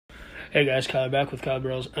Hey guys, Kyler back with Kyler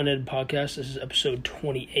Burrell's Unedited Podcast. This is episode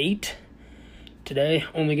 28. Today,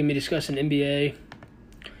 only going to be discussing NBA,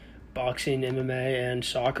 boxing, MMA, and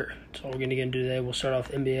soccer. That's all we're going to get into today. We'll start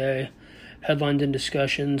off with NBA, headlines and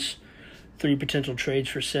discussions, 3 potential trades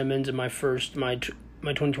for Simmons, and my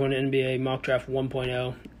 2020 NBA mock draft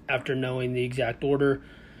 1.0 after knowing the exact order.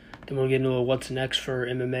 Then we'll get into what's next for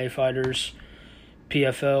MMA fighters,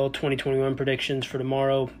 PFL 2021 predictions for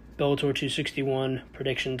tomorrow, Bellator 261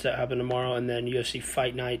 predictions that happen tomorrow, and then UFC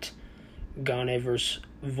Fight Night, Gane vs.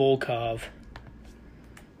 Volkov,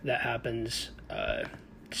 that happens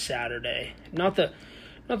Saturday. Not the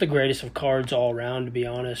greatest of cards all around, to be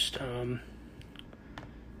honest. The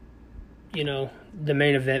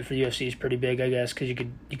main event for the UFC is pretty big, I guess, because you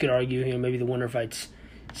could argue, maybe the winner fights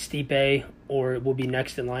Stipe, or it will be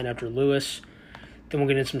next in line after Lewis. Then we'll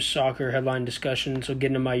get into some soccer headline discussion. So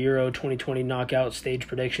getting into my Euro 2020 knockout stage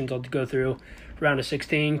predictions. I'll go through round of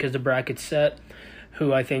 16 because the bracket's set.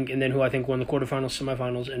 Who I think won the quarterfinals,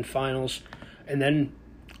 semifinals, and finals. And then,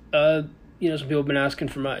 some people have been asking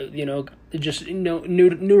for my,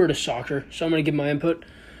 newer to soccer. So I'm going to give my input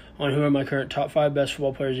on who are my current top 5 best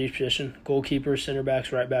football players at each position: goalkeepers, center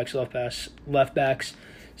backs, right backs, left backs,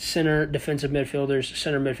 center defensive midfielders,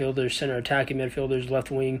 center attacking midfielders, left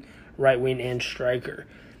wing, right wing, and striker,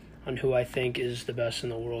 on who I think is the best in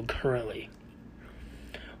the world currently.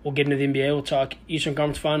 We'll get into the NBA. We'll talk Eastern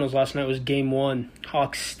Conference Finals. Last night was Game 1.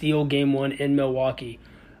 Hawks steal Game 1 in Milwaukee.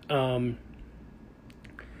 Not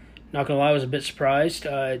going to lie, I was a bit surprised.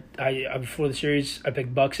 Before the series, I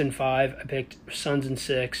picked Bucks in 5. I picked Suns in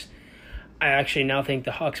 6. I actually now think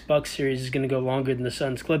the Hawks-Bucks series is going to go longer than the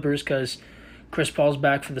Suns-Clippers because Chris Paul's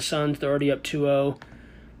back for the Suns. They're already up 2-0.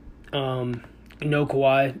 No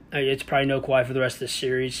Kawhi. It's probably no Kawhi for the rest of this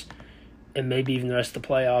series, and maybe even the rest of the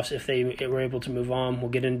playoffs if they were able to move on. We'll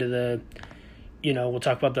get into we'll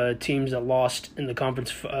talk about the teams that lost in the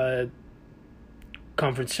conference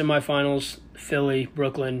semifinals: Philly,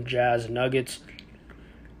 Brooklyn, Jazz, and Nuggets.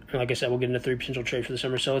 And like I said, we'll get into 3 potential trades for the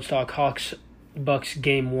summer. So let's talk Hawks-Bucks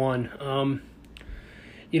Game 1.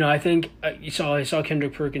 I think I saw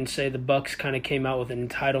Kendrick Perkins say the Bucks kind of came out with an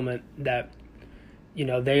entitlement that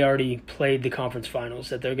they already played the conference finals,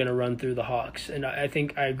 that they're going to run through the Hawks. And I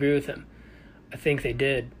think I agree with him. I think they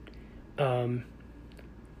did. I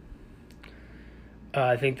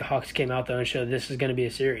think the Hawks came out there and showed this is going to be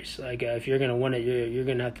a series. Like, if you're going to win it, you're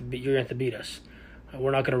going to have to beat us.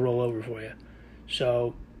 We're not going to roll over for you.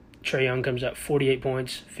 So Trae Young comes up 48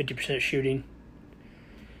 points, 50% shooting.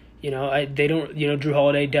 Drew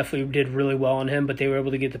Holiday definitely did really well on him, but they were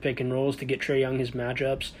able to get the pick and rolls to get Trae Young his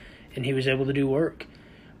matchups, and he was able to do work.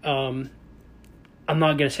 I'm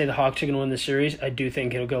not going to say the Hawks are going to win the series. I do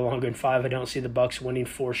think it'll go longer than 5. I don't see the Bucks winning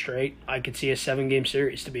 4 straight. I could see a 7-game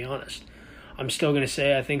series, to be honest. I'm still going to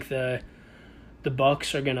say I think the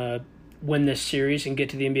Bucks are going to win this series and get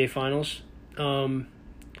to the NBA Finals.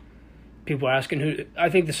 People are asking who. I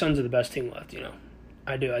think the Suns are the best team left.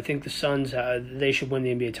 I do. I think the Suns they should win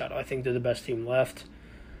the NBA title. I think they're the best team left.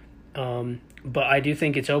 But I do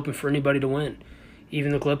think it's open for anybody to win.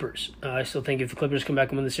 Even the Clippers. I still think if the Clippers come back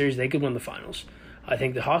and win the series, they could win the finals. I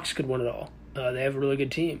think the Hawks could win it all. They have a really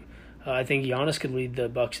good team. I think Giannis could lead the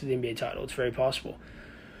Bucks to the NBA title. It's very possible.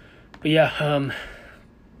 But yeah,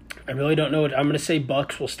 I really don't know. I'm going to say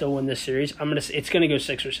Bucks will still win this series. It's going to go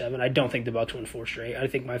 6 or 7. I don't think the Bucks win 4 straight. I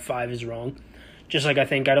think my 5 is wrong. Just like I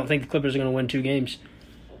don't think the Clippers are going to win 2 games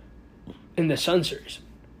in the Sun series.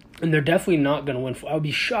 And they're definitely not going to win. I would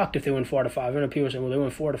be shocked if they win 4 out of 5. I know people are saying, well, they won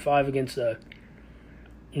 4 out of 5 against the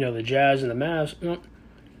Jazz and the Mavs. No.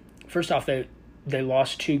 First off, they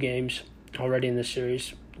lost 2 games already in this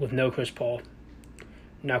series with no Chris Paul.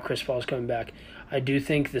 Now Chris Paul is coming back. I do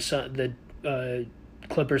think the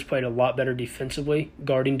Clippers played a lot better defensively,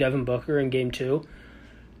 guarding Devin Booker in Game 2.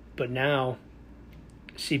 But now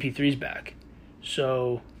CP3's back.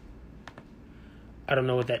 So I don't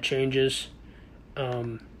know what that changes.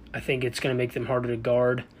 I think it's going to make them harder to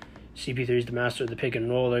guard. CP3 is the master of the pick and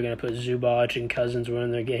roll. They're going to put Zubac and Cousins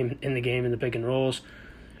in the game in the pick and rolls.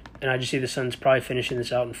 And I just see the Suns probably finishing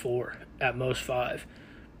this out in 4, at most 5.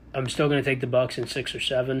 I'm still going to take the Bucks in 6 or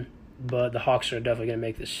 7, but the Hawks are definitely going to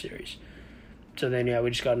make this series. So then, we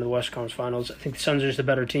just got into the West Conference Finals. I think the Suns are just a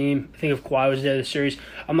better team. I think if Kawhi was there this series,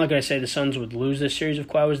 I'm not going to say the Suns would lose this series if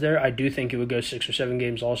Kawhi was there. I do think it would go 6 or 7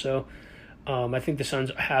 games also. I think the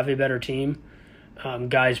Suns have a better team.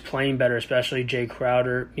 Guys playing better, especially Jay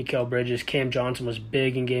Crowder, Mikal Bridges. Cam Johnson was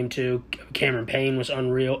big in Game 2. Cameron Payne was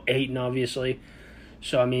unreal. Ayton, obviously.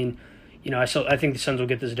 So, I think the Suns will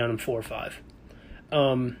get this done in 4 or 5.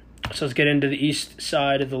 So let's get into the East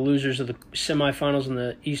side of the losers of the semifinals on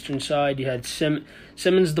the Eastern side. You had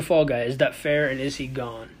Simmons, the fall guy. Is that fair, and is he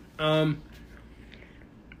gone?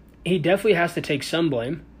 He definitely has to take some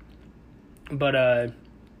blame, but I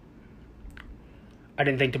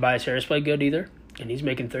didn't think Tobias Harris played good either, and he's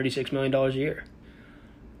making $36 million a year.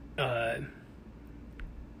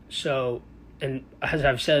 So, and as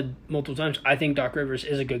I've said multiple times, I think Doc Rivers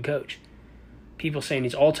is a good coach. People saying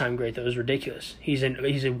he's all-time great, though, is ridiculous. He's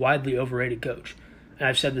a widely overrated coach, and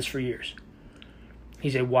I've said this for years.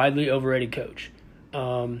 He's a widely overrated coach.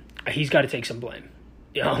 He's got to take some blame.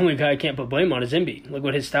 The only guy I can't put blame on is Embiid. Look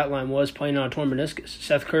what his stat line was playing on a torn meniscus.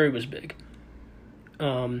 Seth Curry was big.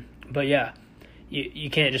 But yeah, you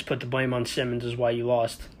can't just put the blame on Simmons as why you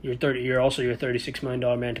lost. You're also your $36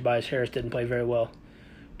 million man. Tobias Harris didn't play very well.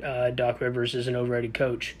 Doc Rivers is an overrated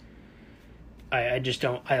coach. I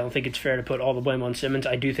don't think it's fair to put all the blame on Simmons.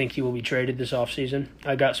 I do think he will be traded this offseason.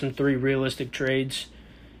 I got 3 realistic trades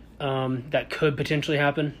that could potentially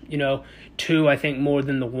happen. 2, I think, more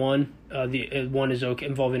than the one. The one is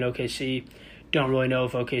involving OKC. Don't really know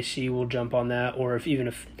if OKC will jump on that, or if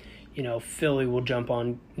Philly will jump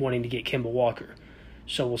on wanting to get Kemba Walker.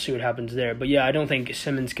 So we'll see what happens there. But yeah, I don't think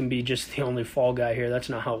Simmons can be just the only fall guy here. That's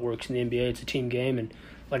not how it works in the NBA. It's a team game, and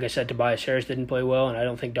like I said, Tobias Harris didn't play well, and I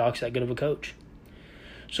don't think Doc's that good of a coach.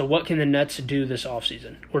 So what can the Nets do this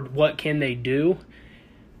offseason? Or what can they do?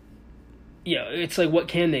 Yeah, it's like, what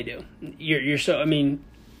can they do? Next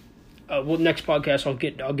podcast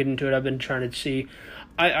I'll get into it. I've been trying to see.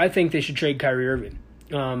 I think they should trade Kyrie Irving.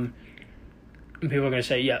 And people are going to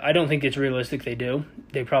say, yeah, I don't think it's realistic they do.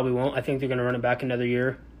 They probably won't. I think they're going to run it back another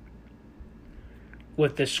year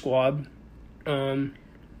with this squad.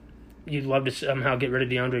 You'd love to somehow get rid of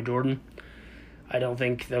DeAndre Jordan. I don't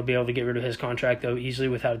think they'll be able to get rid of his contract, though, easily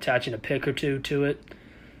without attaching a pick or two to it.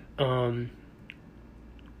 I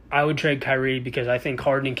would trade Kyrie because I think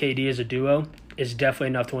Harden and KD as a duo is definitely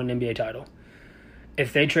enough to win an NBA title.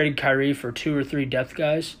 If they traded Kyrie for 2 or 3 depth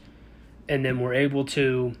guys, and then were able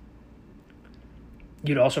to,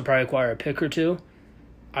 you'd also probably acquire a pick or two,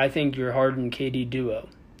 I think your Harden KD duo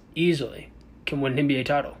easily can win an NBA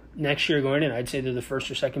title. Next year going in, I'd say they're the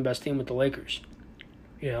first or second best team with the Lakers.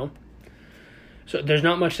 So there's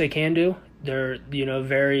not much they can do. They're,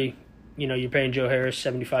 you're paying Joe Harris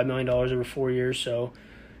 $75 million over 4 years, so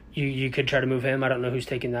you could try to move him. I don't know who's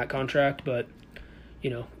taking that contract, but,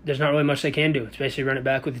 there's not really much they can do. It's basically run it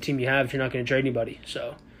back with the team you have if you're not going to trade anybody.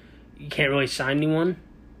 So you can't really sign anyone,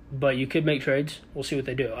 but you could make trades. We'll see what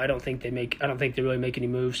they do. I don't think they really make any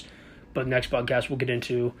moves, but next podcast we'll get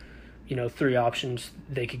into, 3 options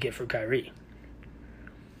they could get for Kyrie.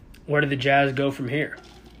 Where do the Jazz go from here?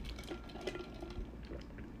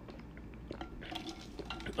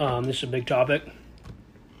 This is a big topic.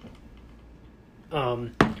 I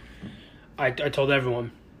told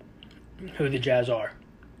everyone who the Jazz are.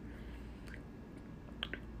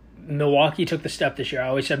 Milwaukee took the step this year. I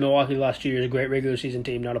always said Milwaukee the last 2 years, a great regular season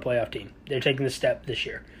team, not a playoff team. They're taking the step this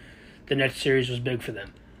year. The next series was big for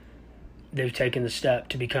them. They've taken the step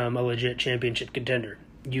to become a legit championship contender.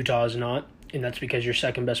 Utah is not, and that's because your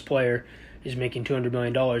second best player is making $200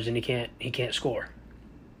 million and he can't score.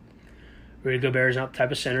 Rudy Gobert is not the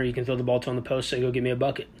type of center you can throw the ball to on the post, say, go get me a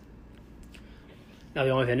bucket. Now,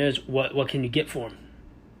 the only thing is, what can you get for him?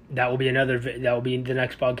 That will be the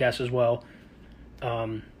next podcast as well.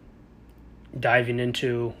 Diving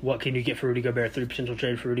into what can you get for Rudy Gobert, 3 potential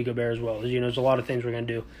trade for Rudy Gobert as well. There's a lot of things we're going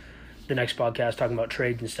to do the next podcast, talking about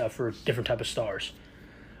trades and stuff for different type of stars.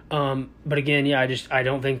 But again, yeah, I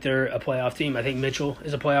don't think they're a playoff team. I think Mitchell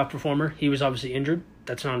is a playoff performer. He was obviously injured.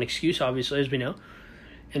 That's not an excuse, obviously, as we know.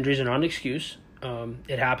 Injuries are not an excuse.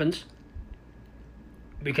 It happens.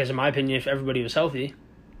 Because in my opinion, if everybody was healthy,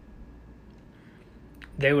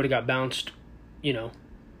 they would have got bounced, In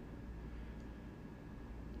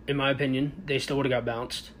my opinion, they still would have got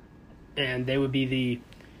bounced. And they would be the,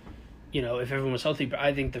 if everyone was healthy,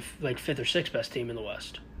 I think the 5th or 6th best team in the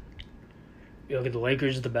West. You look at the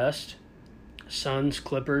Lakers, the best. Suns,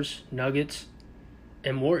 Clippers, Nuggets,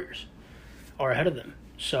 and Warriors are ahead of them.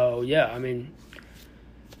 So, yeah,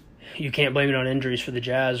 you can't blame it on injuries for the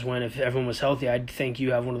Jazz when if everyone was healthy, I'd think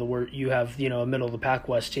you have one of the worst. You have a middle of the pack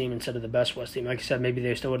West team instead of the best West team. Like I said, maybe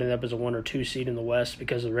they still would end up as a 1 or 2 seed in the West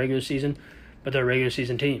because of the regular season, but they're a regular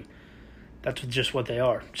season team. That's just what they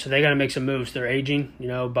are. So they got to make some moves. They're aging.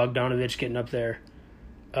 Bogdanovich getting up there,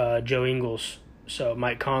 Joe Ingles, so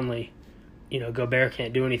Mike Conley. Gobert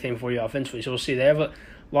can't do anything for you offensively. So we'll see. They have a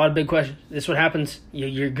lot of big questions. This is what happens.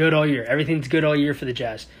 You're good all year. Everything's good all year for the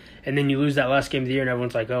Jazz. And then you lose that last game of the year, and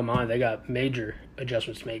everyone's like, oh, my, they got major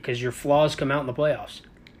adjustments to make because your flaws come out in the playoffs.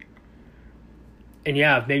 And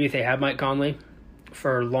yeah, maybe if they had Mike Conley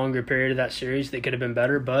for a longer period of that series, they could have been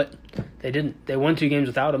better, but they didn't. They won 2 games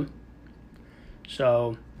without him.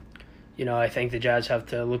 So, I think the Jazz have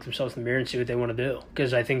to look themselves in the mirror and see what they want to do.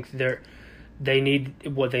 Because I think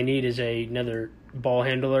what they need is another ball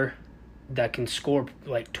handler that can score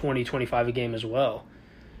like 20, 25 a game as well.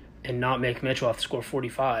 And not make Mitchell have to score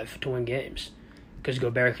 45 to win games. Because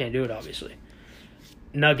Gobert can't do it, obviously.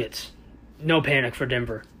 Nuggets. No panic for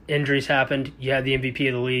Denver. Injuries happened. You had the MVP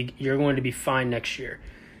of the league. You're going to be fine next year.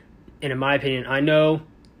 And in my opinion, I know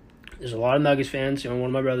there's a lot of Nuggets fans. One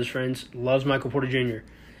of my brother's friends loves Michael Porter Jr.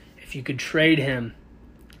 If you could trade him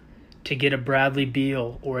to get a Bradley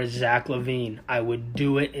Beal or a Zach LaVine, I would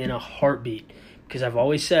do it in a heartbeat. Because I've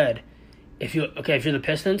always said, if you're the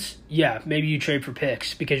Pistons, yeah, maybe you trade for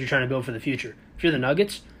picks because you're trying to build for the future. If you're the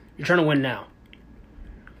Nuggets, you're trying to win now.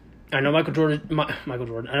 I know Michael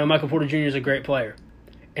Porter Jr. is a great player,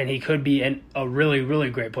 and he could be a really, really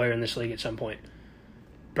great player in this league at some point.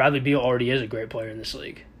 Bradley Beal already is a great player in this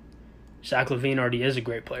league. Zach LaVine already is a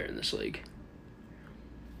great player in this league.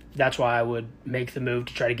 That's why I would make the move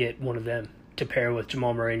to try to get one of them to pair with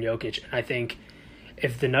Jamal Murray and Jokic. And I think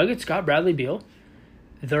if the Nuggets got Bradley Beal,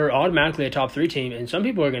 they're automatically a top 3 team, and some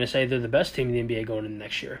people are going to say they're the best team in the NBA going into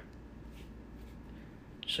next year.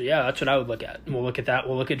 So, yeah, that's what I would look at. And we'll look at that.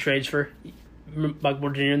 We'll look at trades for Michael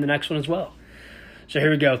Porter Jr. in the next one as well. So,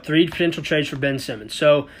 here we go. 3 potential trades for Ben Simmons.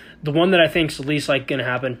 So, the one that I think is the least likely going to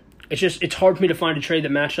happen, it's hard for me to find a trade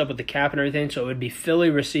that matched up with the cap and everything, so it would be Philly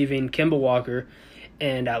receiving Kemba Walker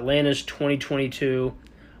and Atlanta's 2022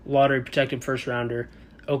 lottery-protected first-rounder.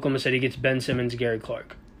 Oklahoma City gets Ben Simmons, Gary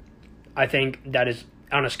Clark. I think that is,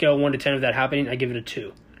 on a scale of 1 to 10 of that happening, I give it a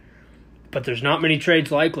 2. But there's not many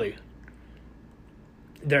trades likely.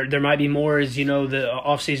 There might be more as, the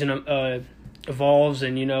offseason evolves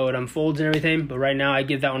and, it unfolds and everything. But right now I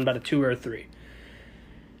give that one about a 2 or a 3.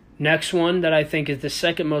 Next one that I think is the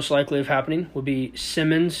second most likely of happening would be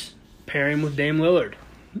Simmons pairing with Dame Lillard.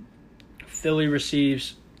 Philly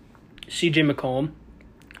receives C.J. McCollum,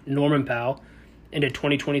 Norman Powell, and a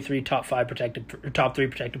 2023 top 3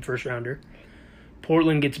 protected first rounder.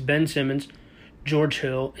 Portland gets Ben Simmons, George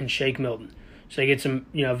Hill, and Shake Milton. So they get some,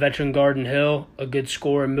 veteran guard in Hill, a good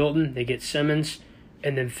scorer in Milton. They get Simmons,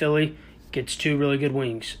 and then Philly gets 2 really good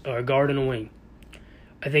wings, or a guard and a wing.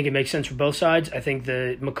 I think it makes sense for both sides. I think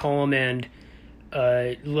the McCollum and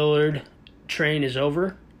Lillard train is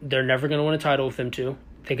over. They're never going to win a title with them two.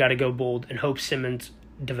 They got to go bold and hope Simmons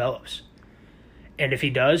develops. And if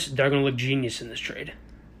he does, they're going to look genius in this trade.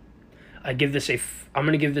 I'm going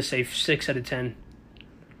to give this a 6 out of 10.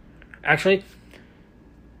 Actually,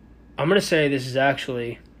 I'm going to say it's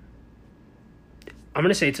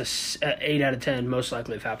a 8 out of 10 most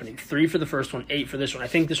likely of happening. 3 for the first one, 8 for this one. I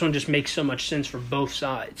think this one just makes so much sense for both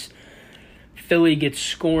sides. Philly gets a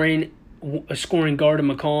scoring guard in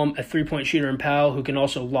McCollum, a 3-point shooter in Powell who can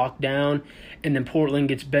also lock down, and then Portland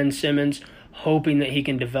gets Ben Simmons, hoping that he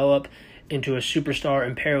can develop into a superstar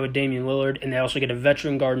and pair with Damian Lillard, and they also get a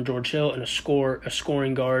veteran guard in George Hill and a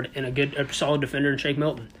scoring guard and a solid defender in Shake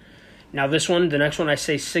Milton. Now the next one, I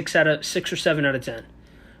say 6 or 7 out of 10.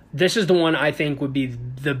 This is the one I think would be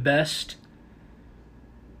the best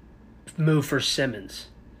move for Simmons.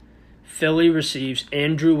 Philly receives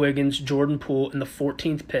Andrew Wiggins, Jordan Poole, and the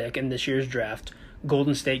 14th pick in this year's draft.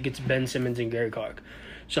 Golden State gets Ben Simmons and Gary Clark.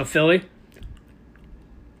 So Philly,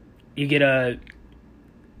 you get a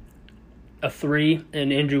 3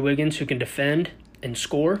 in Andrew Wiggins who can defend and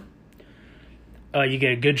score. You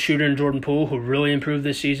get a good shooter in Jordan Poole who really improved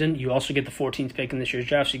this season. You also get the 14th pick in this year's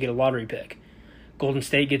draft, so you get a lottery pick. Golden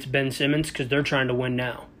State gets Ben Simmons because they're trying to win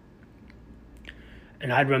now.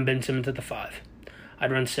 And I'd run Ben Simmons at the 5.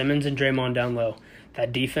 I'd run Simmons and Draymond down low.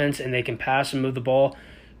 That defense, and they can pass and move the ball.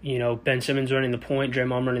 Ben Simmons running the point,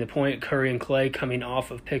 Draymond running the point, Curry and Clay coming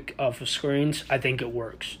off of screens. I think it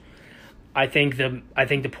works. I think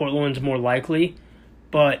the Portland one's more likely,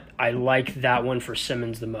 but I like that one for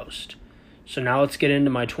Simmons the most. So now let's get into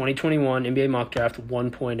my 2021 NBA Mock Draft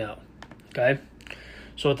 1.0. Okay?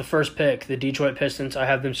 So with the first pick, the Detroit Pistons, I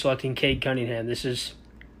have them selecting Cade Cunningham. This is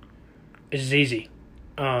easy.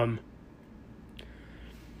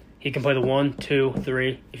 He can play the 1, 2,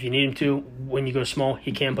 3. If you need him to, when you go small,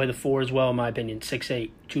 he can play the 4 as well, in my opinion.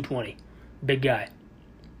 6'8", 220. Big guy.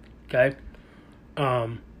 Okay?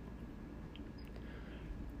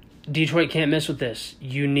 Detroit can't miss with this.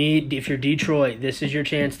 If you're Detroit, this is your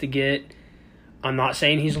chance to get. I'm not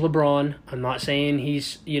saying he's LeBron. I'm not saying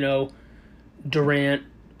he's, Durant,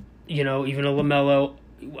 even a LaMelo.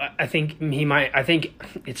 I think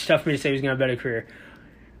it's tough for me to say he's going to have a better career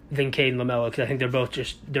than Cade and LaMelo because I think they're both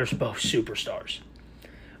superstars.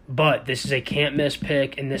 But this is a can't-miss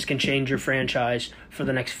pick, and this can change your franchise for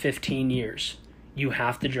the next 15 years. You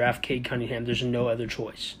have to draft Cade Cunningham. There's no other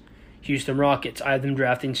choice. Houston Rockets, I have them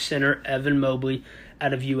drafting center Evan Mobley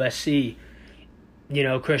out of USC.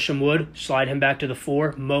 Christian Wood, slide him back to the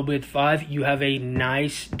 4, Mobley at 5. You have a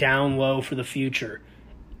nice down low for the future.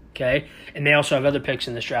 Okay? And they also have other picks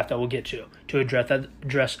in this draft that we'll get to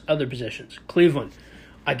address other positions. Cleveland,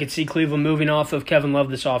 I could see Cleveland moving off of Kevin Love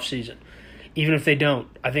this offseason. Even if they don't,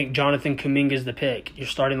 I think Jonathan Kuminga is the pick. Your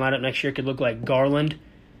starting lineup next year could look like Garland,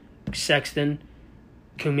 Sexton,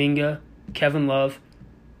 Kuminga, Kevin Love,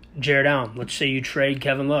 Jared Allen. Let's say you trade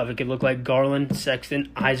Kevin Love. It could look like Garland,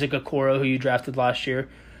 Sexton, Isaac Okoro, who you drafted last year,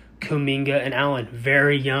 Kuminga, and Allen.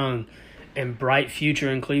 Very young and bright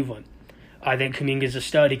future in Cleveland. I think Kuminga's a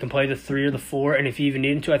stud. He can play the 3 or the 4, and if you even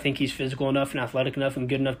need him to, I think he's physical enough and athletic enough and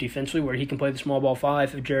good enough defensively where he can play the small ball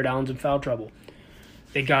 5 if Jared Allen's in foul trouble.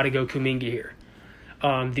 They got to go Kuminga here.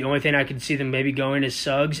 The only thing I could see them maybe going is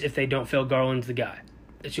Suggs if they don't feel Garland's the guy.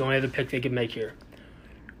 It's the only other pick they could make here.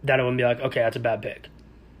 That would be like, okay, that's a bad pick.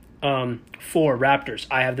 4, Raptors.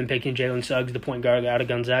 I have them picking Jalen Suggs, the point guard out of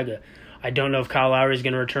Gonzaga. I don't know if Kyle Lowry is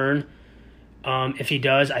going to return. If he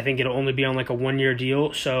does, I think it'll only be on like a 1-year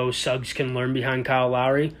deal, so Suggs can learn behind Kyle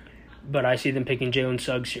Lowry. But I see them picking Jalen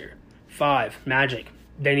Suggs here. 5, Magic.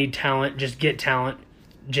 They need talent. Just get talent.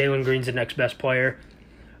 Jalen Green's the next best player.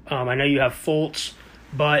 I know you have Fultz,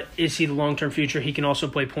 but is he the long-term future? He can also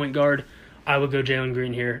play point guard. I would go Jalen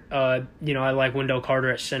Green here. I like Wendell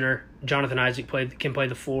Carter at center. Jonathan Isaac can play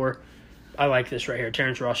the 4. I like this right here.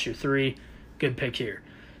 Terrence Ross, your 3. Good pick here.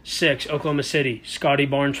 6, Oklahoma City. Scotty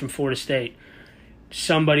Barnes from Florida State.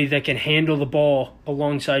 Somebody that can handle the ball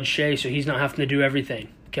alongside Shea so he's not having to do everything.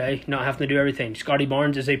 Okay? Not having to do everything. Scotty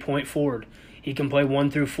Barnes is a point forward. He can play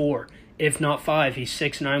 1 through 4. If not 5, he's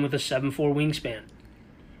 6'9" with a 7'4" wingspan.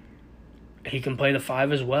 He can play the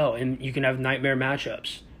 5 as well, and you can have nightmare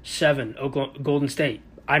matchups. 7, Golden State.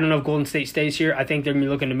 I don't know if Golden State stays here. I think they're going to be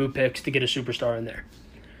looking to move picks to get a superstar in there,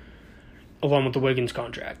 along with the Wiggins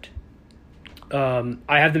contract. I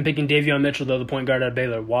have them picking Davion Mitchell, though, the point guard out of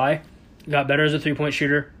Baylor. Why? Got better as a three-point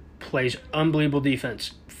shooter, plays unbelievable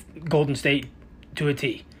defense. Golden State to a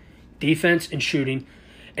T. Defense and shooting,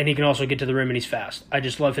 and he can also get to the rim and he's fast. I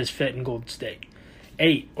just love his fit in Golden State.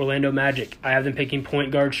 8, Orlando Magic. I have them picking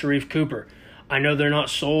point guard Sharif Cooper. I know they're not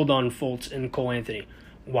sold on Fultz and Cole Anthony.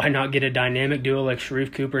 Why not get a dynamic duo like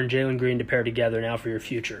Sharif Cooper and Jalen Green to pair together now for your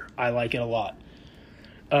future? I like it a lot.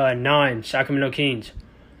 9, Sacramento Kings.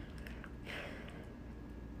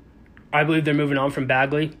 I believe they're moving on from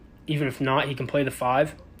Bagley. Even if not, he can play the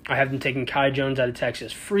 5. I have them taking Kai Jones out of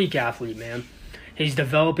Texas. Freak athlete, man. He's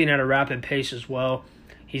developing at a rapid pace as well.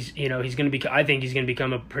 He's going to be. I think he's going to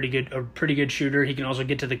become a pretty good shooter. He can also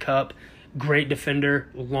get to the cup. Great defender,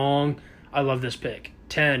 long. I love this pick.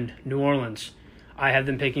 10, New Orleans. I have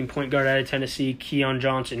them picking point guard out of Tennessee, Keon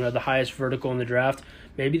Johnson, who had the highest vertical in the draft,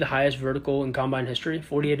 maybe the highest vertical in combine history.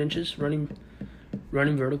 48 inches running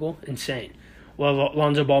vertical, insane. Well,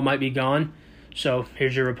 Lonzo Ball might be gone, so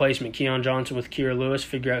here's your replacement, Keon Johnson with Kira Lewis.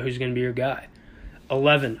 Figure out who's going to be your guy.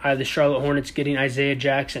 11, I have the Charlotte Hornets getting Isaiah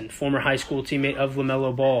Jackson, former high school teammate of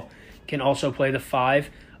LaMelo Ball. Can also play the 5.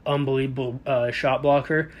 Unbelievable shot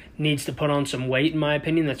blocker. Needs to put on some weight, in my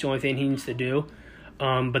opinion. That's the only thing he needs to do.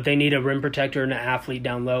 But they need a rim protector and an athlete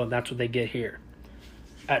down low, and that's what they get here.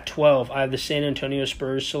 At 12, I have the San Antonio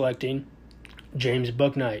Spurs selecting James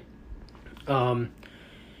Bouknight. Keldon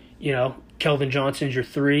Johnson's your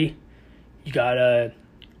 3. You got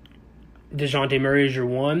DeJounte Murray is your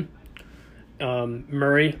 1.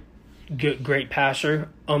 Murray, great passer,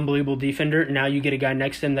 unbelievable defender. Now you get a guy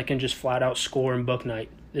next to him that can just flat out score in Bouknight.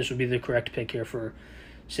 This would be the correct pick here for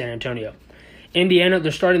San Antonio. Indiana,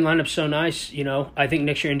 their starting lineup's so nice. I think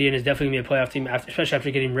next year Indiana is definitely going to be a playoff team, especially after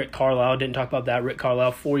getting Rick Carlisle. Didn't talk about that. Rick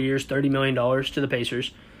Carlisle, 4 years, $30 million to the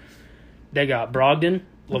Pacers. They got Brogdon,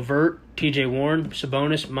 LeVert, T.J. Warren,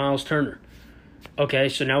 Sabonis, Miles Turner. Okay,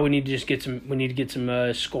 so now we need to get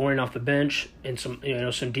some scoring off the bench and some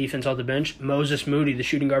defense off the bench. Moses Moody, the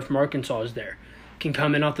shooting guard from Arkansas, is there. Can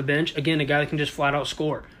come in off the bench. Again, a guy that can just flat out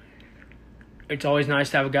score. It's always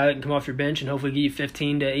nice to have a guy that can come off your bench and hopefully get you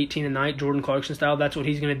 15 to 18 a night, Jordan Clarkson style. That's what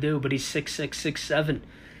he's going to do, but he's 6'6", 6'7",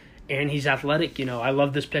 and he's athletic. I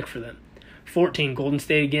love this pick for them. 14, Golden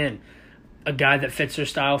State again. A guy that fits their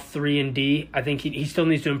style, 3 and D. I think he still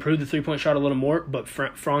needs to improve the three-point shot a little more, but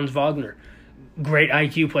Franz Wagner, great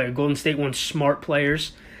IQ player. Golden State wants smart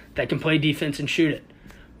players that can play defense and shoot it.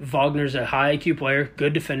 Wagner's a high IQ player,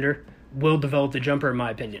 good defender, will develop the jumper in my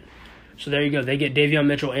opinion. So there you go. They get Davion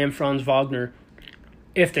Mitchell and Franz Wagner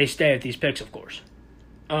if they stay at these picks, of course.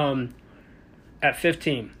 At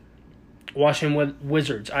 15, Washington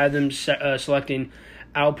Wizards, I have them selecting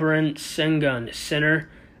Alperen Sengun, center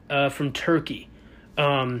from Turkey.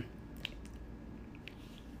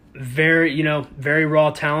 Very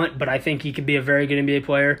raw talent, but I think he could be a very good NBA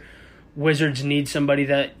player. Wizards need somebody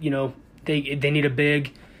that, they need a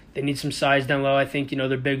big. They need some size down low. I think,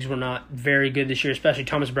 their bigs were not very good this year, especially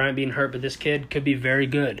Thomas Bryant being hurt, but this kid could be very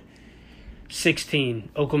good. 16,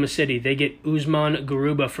 Oklahoma City. They get Usman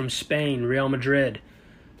Garuba from Spain, Real Madrid.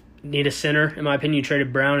 Need a center, in my opinion. You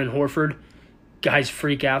traded Brown and Horford. Guy's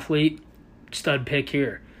freak athlete. Stud pick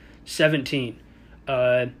here. 17,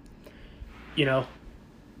 the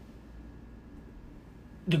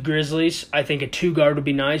Grizzlies. I think a 2-guard would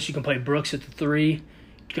be nice. You can play Brooks at the 3.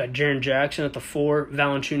 You got Jaren Jackson at the 4,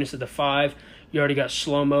 Valanciunas at the 5. You already got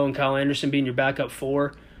Slow-Mo and Kyle Anderson being your backup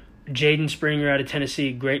 4. Jaden Springer out of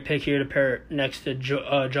Tennessee, great pick here to pair next to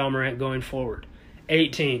John Morant going forward.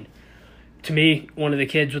 18, to me, one of the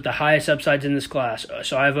kids with the highest upsides in this class.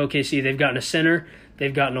 So I have OKC. They've gotten a center.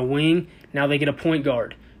 They've gotten a wing. Now they get a point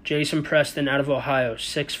guard. Jason Preston out of Ohio,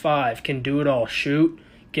 6'5", can do it all. Shoot,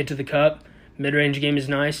 get to the cup. Mid-range game is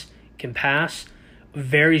nice, can pass.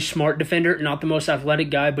 Very smart defender, not the most athletic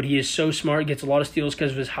guy, but he is so smart, gets a lot of steals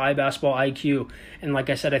because of his high basketball IQ. And like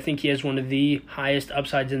I said, I think he has one of the highest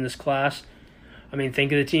upsides in this class. I mean,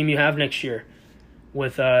 think of the team you have next year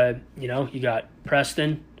with, you got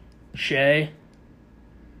Preston, Shea,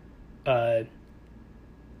 Lou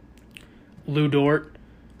Dort,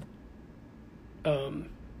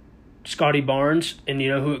 Scotty Barnes, and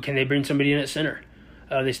who can they bring somebody in at center?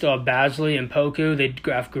 They still have Basley and Poku. They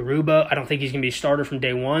draft Garuba. I don't think he's going to be a starter from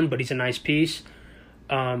day one, but he's a nice piece.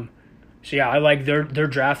 I like their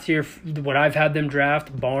draft here. What I've had them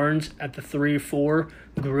draft, Barnes at the 3-4,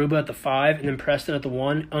 Garuba at the 5, and then Preston at the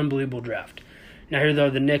 1. Unbelievable draft. Now here, though,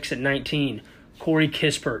 the Knicks at 19. Corey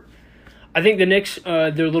Kispert. I think the Knicks,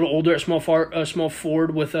 they're a little older at small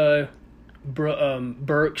forward with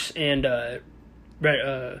Burks and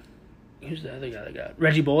who's the other guy they got?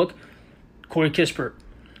 Reggie Bullock. Corey Kispert.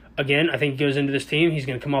 Again, I think he goes into this team. He's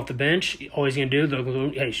going to come off the bench. All he's going to do, they'll go,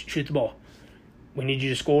 hey, shoot the ball. We need you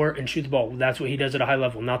to score and shoot the ball. That's what he does at a high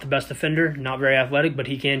level. Not the best defender, not very athletic, but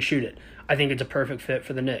he can shoot it. I think it's a perfect fit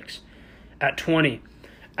for the Knicks. At 20,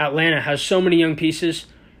 Atlanta has so many young pieces.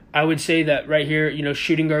 I would say that right here,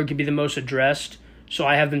 shooting guard could be the most addressed. So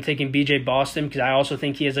I have them taking B.J. Boston because I also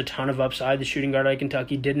think he has a ton of upside. The shooting guard out of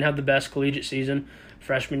Kentucky didn't have the best collegiate season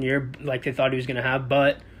freshman year like they thought he was going to have,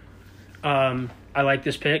 but I like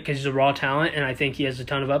this pick because he's a raw talent, and I think he has a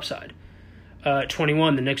ton of upside.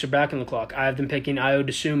 21, the Knicks are back on the clock. I have them picking Ayo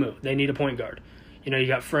Dosunmu. They need a point guard. You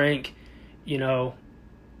got Frank, Frank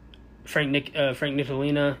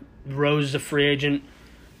Nicolina. Rose is a free agent.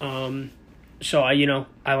 So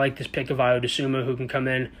I like this pick of Ayo Dosunmu, who can come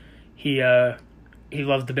in. He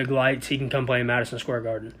loves the big lights. He can come play in Madison Square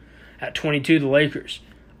Garden. At 22, the Lakers.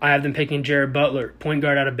 I have them picking Jared Butler, point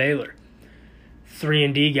guard out of Baylor.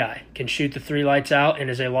 3-and-D guy, can shoot the 3 lights out and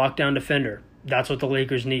is a lockdown defender. That's what the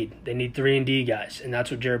Lakers need. They need 3-and-D guys, and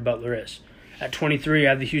that's what Jared Butler is. At 23, I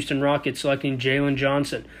have the Houston Rockets selecting Jalen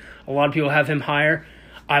Johnson. A lot of people have him higher.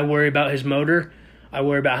 I worry about his motor. I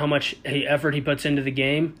worry about how much effort he puts into the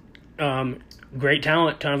game. Great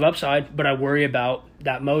talent, ton of upside, but I worry about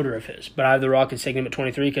that motor of his. But I have the Rockets taking him at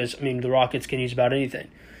 23 because, the Rockets can use about anything.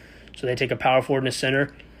 So they take a power forward and a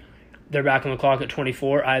center. They're back on the clock at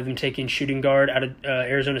 24. I have them taking shooting guard out of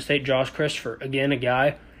Arizona State, Josh Christopher. Again, a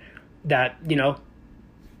guy that,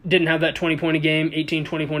 didn't have that 20-point a game, 18,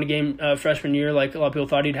 20-point a game freshman year like a lot of people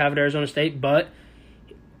thought he'd have at Arizona State, but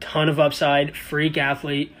ton of upside, freak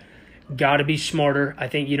athlete, got to be smarter. I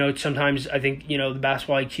think, sometimes the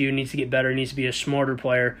basketball IQ needs to get better, needs to be a smarter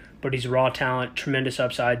player, but he's raw talent, tremendous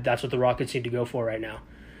upside. That's what the Rockets need to go for right now.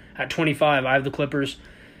 At 25, I have the Clippers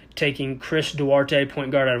taking Chris Duarte,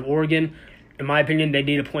 point guard out of Oregon. In my opinion, they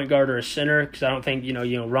need a point guard or a center because I don't think,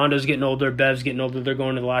 Rondo's getting older, Bev's getting older. They're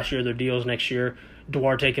going to the last year of their deals next year.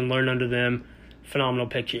 Duarte can learn under them. Phenomenal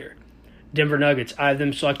pick here. Denver Nuggets, I have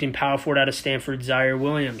them selecting power forward out of Stanford, Zaire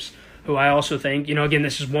Williams, who I also think, again,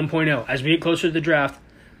 this is 1.0. As we get closer to the draft,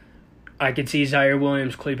 I could see Zaire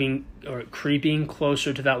Williams creeping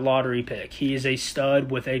closer to that lottery pick. He is a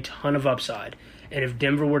stud with a ton of upside. And if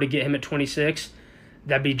Denver were to get him at 26,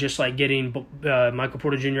 that'd be just like getting Michael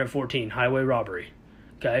Porter Jr. at 14, highway robbery.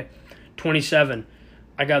 Okay, 27.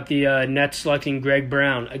 I got the Nets selecting Greg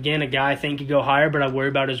Brown. Again, a guy I think could go higher, but I worry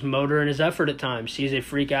about his motor and his effort at times. He's a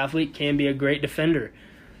freak athlete, can be a great defender.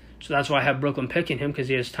 So that's why I have Brooklyn picking him because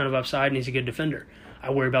he has a ton of upside and he's a good defender.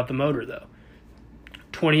 I worry about the motor, though.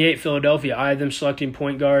 28, Philadelphia. I have them selecting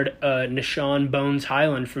point guard Nishan Bones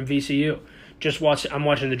Highland from VCU. I'm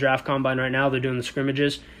watching the draft combine right now. They're doing the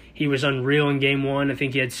scrimmages. He was unreal in game 1. I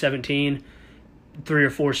think he had 17, 3 or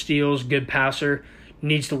 4 steals, good passer.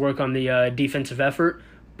 Needs to work on the defensive effort,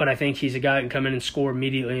 but I think he's a guy who can come in and score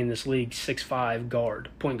immediately in this league. 6'5",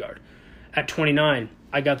 point guard. At 29,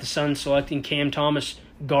 I got the Suns selecting Cam Thomas,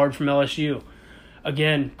 guard from LSU.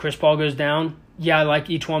 Again, Chris Paul goes down. Yeah, I like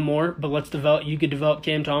each one more, but you could develop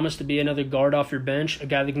Cam Thomas to be another guard off your bench, a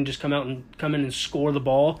guy that can just come in and score the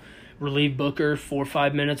ball, relieve Booker 4 or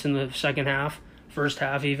 5 minutes in the second half, first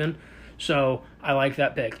half even. So I like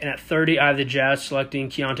that pick. And at 30, I have the Jazz selecting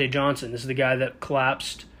Keontae Johnson. This is the guy that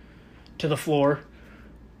collapsed to the floor.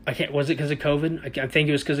 Was it because of COVID? I think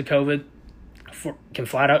it was because of COVID. Can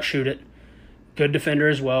flat out shoot it. Good defender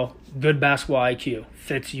as well. Good basketball IQ.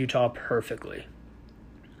 Fits Utah perfectly.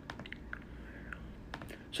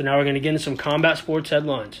 So now we're going to get into some combat sports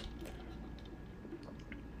headlines.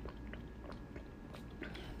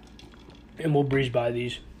 And we'll breeze by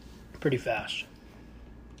these pretty fast.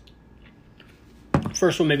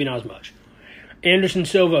 First one, maybe not as much. Anderson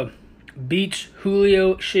Silva beats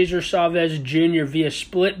Julio Cesar Chavez Jr. via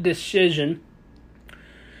split decision.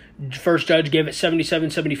 First judge gave it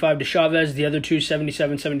 77-75 to Chavez. The other two,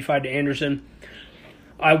 77-75 to Anderson.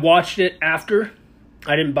 I watched it after.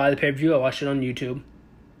 I didn't buy the pay-per-view. I watched it on YouTube.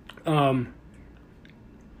 I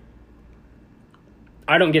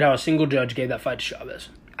don't get how a single judge gave that fight to Chavez.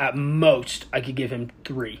 At most, I could give him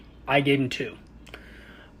 3. I gave him 2.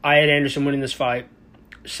 I had Anderson winning this fight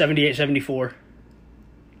 78-74.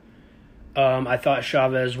 I thought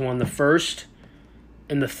Chavez won the first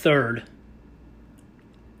and the third.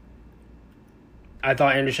 I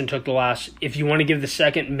thought Anderson took the last. If you want to give the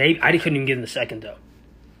second, maybe I couldn't even give him the second though.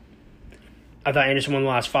 I thought Anderson won the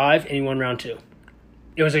last 5 and he won round 2.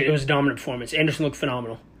 It was a dominant performance. Anderson looked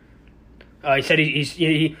phenomenal. He said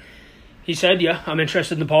he said, yeah, I'm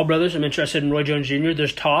interested in the Paul brothers. I'm interested in Roy Jones Jr.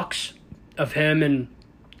 There's talks of him and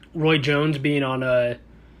Roy Jones being on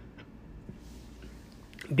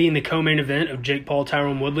being the co-main event of Jake Paul,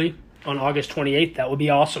 Tyron Woodley on August 28th. That would be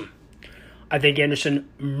awesome. I think Anderson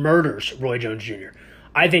murders Roy Jones Jr.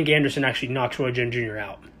 I think Anderson actually knocks Roy Jones Jr.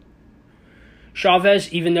 out.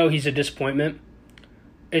 Chavez, even though he's a disappointment,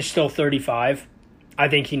 is still 35. I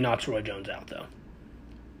think he knocks Roy Jones out, though.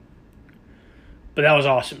 But that was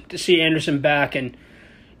awesome to see Anderson back, and,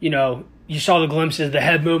 you saw the glimpses, the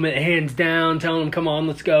head movement, hands down, telling him, come on,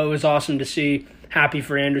 let's go. It was awesome to see. Happy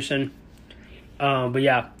for Anderson. But,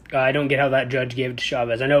 yeah, I don't get how that judge gave it to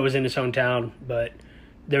Chavez. I know it was in his hometown, but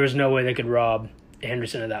there was no way they could rob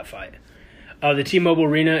Anderson of that fight. The T-Mobile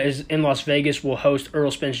Arena is in Las Vegas. Will host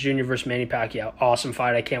Earl Spence Jr. versus Manny Pacquiao. Awesome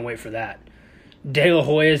fight. I can't wait for that. De La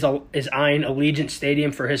Hoya is eyeing Allegiant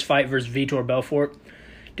Stadium for his fight versus Vitor Belfort.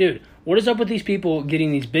 Dude, what is up with these people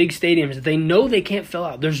getting these big stadiums that they know they can't fill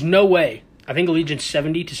out? There's no way. I think Allegiant's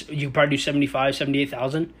 70 you could probably do 75,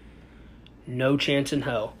 78,000. No chance in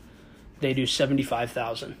hell they do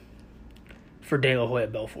 75,000 for De La Hoya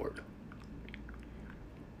Belfort.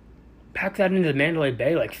 Pack that into the Mandalay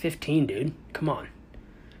Bay like 15, dude. Come on.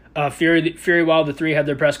 Fury Wilder 3 had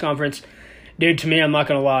their press conference. Dude, to me, I'm not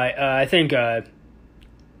going to lie. I think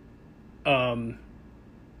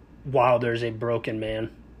Wilder's a broken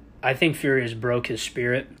man. I think Fury has broke his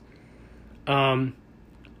spirit. I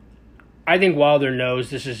think Wilder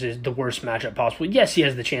knows this is the worst matchup possible. Yes, he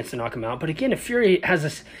has the chance to knock him out. But again, if Fury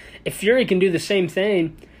can do the same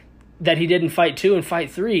thing that he did in Fight 2 and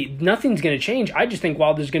Fight 3, nothing's going to change. I just think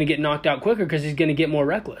Wilder's going to get knocked out quicker because he's going to get more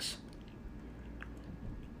reckless.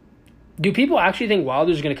 Do people actually think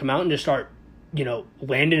Wilder's going to come out and just start,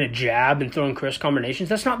 landing a jab and throwing crisp combinations?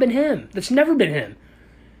 That's not been him. That's never been him.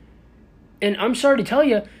 And I'm sorry to tell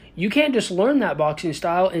you, you can't just learn that boxing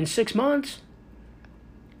style in 6 months.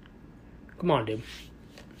 Come on, dude.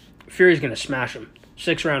 Fury's going to smash him.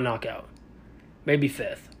 6-round knockout. Maybe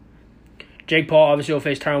 5th. Jake Paul obviously will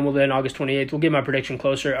face Tyron Woodley on August 28th. We'll get my prediction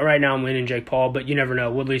closer. Right now I'm leaning Jake Paul, but you never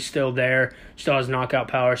know. Woodley's still there. Still has knockout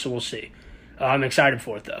power, so we'll see. I'm excited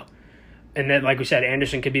for it, though. And then, like we said,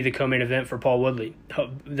 Anderson could be the co-main event for Paul Woodley.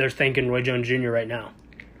 They're thinking Roy Jones Jr. right now.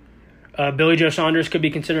 Billy Joe Saunders could be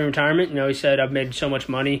considering retirement. He said, I've made so much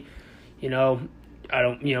money.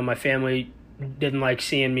 My family didn't like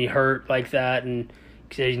seeing me hurt like that, and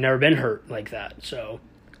he's never been hurt like that. So,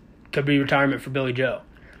 could be retirement for Billy Joe.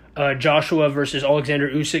 Joshua versus Alexander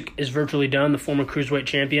Usyk is virtually done, the former cruiserweight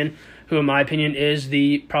champion, who, in my opinion, is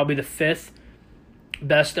probably the 5th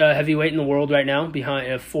best heavyweight in the world right now.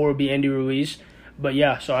 Behind 4 would be Andy Ruiz. But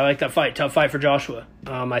yeah, so I like that fight. Tough fight for Joshua.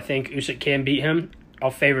 I think Usyk can beat him.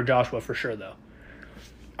 I'll favor Joshua for sure, though.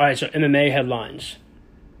 All right, so MMA headlines.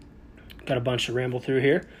 Got a bunch to ramble through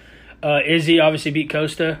here. Izzy obviously beat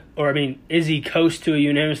Izzy coast to a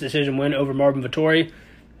unanimous decision win over Marvin Vettori.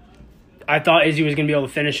 I thought Izzy was going to be able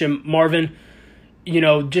to finish him. Marvin,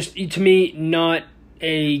 just to me, not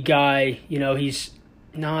a guy, he's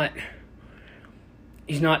not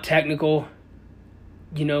technical,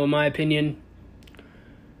 in my opinion.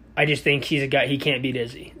 I just think he's a guy, he can't beat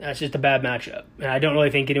Izzy. That's just a bad matchup. And I don't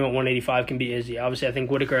really think anyone at 185 can beat Izzy. Obviously, I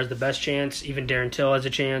think Whitaker has the best chance. Even Darren Till has a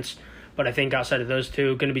chance. But I think outside of those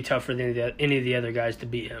two, going to be tough for any of the other guys to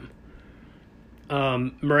beat him.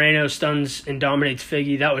 Moreno stuns and dominates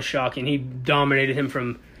Figgy. That was shocking. He dominated him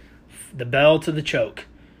from the bell to the choke.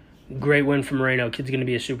 Great win from Moreno. Kid's going to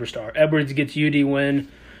be a superstar. Edwards gets UD win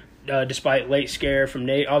despite late scare from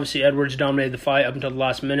Nate. Obviously, Edwards dominated the fight up until the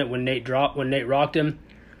last minute when Nate rocked him.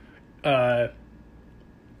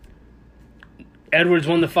 Edwards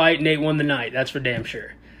won the fight. Nate won the night. That's for damn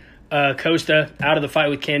sure. Costa out of the fight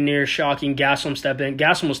with Cannonier. Shocking. Gastelum step in.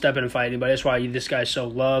 Gastelum will step in and fight anybody. That's why this guy's so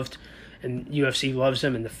loved. And UFC loves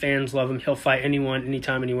him and the fans love him. He'll fight anyone,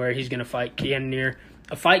 anytime, anywhere. He's going to fight Cannonier.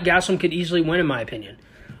 A fight Gastelum could easily win, in my opinion.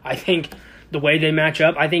 I think the way they match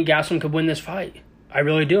up, I think Gastelum could win this fight. I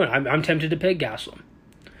really do. And I'm tempted to pick Gastelum.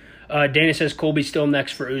 Dana says Colby's still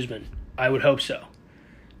next for Usman. I would hope so.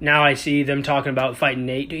 Now I see them talking about fighting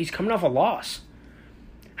Nate. Dude, he's coming off a loss.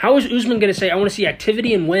 How is Usman going to say, I want to see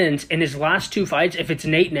activity and wins in his last two fights, if it's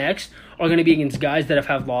Nate next, are going to be against guys that have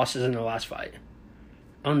had losses in their last fight?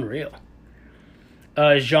 Unreal.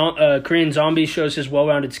 Korean Zombie shows his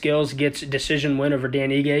well-rounded skills, gets a decision win over Dan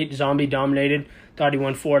Ige. Zombie dominated. Thought he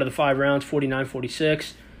won 4 out of the 5 rounds,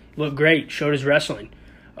 49-46. Looked great. Showed his wrestling.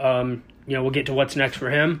 We'll get to what's next for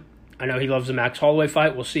him. I know he loves the Max Holloway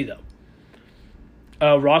fight. We'll see, though.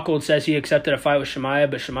 Rockhold says he accepted a fight with Chimaev,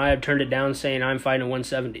 but Chimaev turned it down, saying, I'm fighting at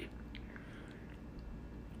 170.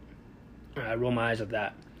 I roll my eyes at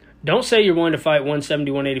that. Don't say you're willing to fight 170,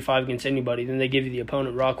 185 against anybody, then they give you the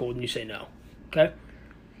opponent, Rockhold, and you say no. Okay?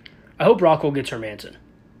 I hope Rockhold gets Hermanson.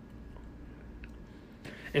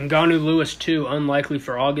 Ngannou Lewis 2, unlikely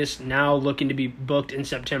for August, now looking to be booked in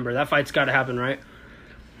September. That fight's got to happen, right?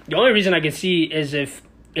 The only reason I can see is if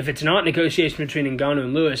it's not negotiation between Ngannou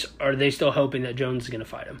and Lewis, are they still hoping that Jones is going to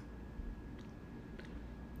fight him?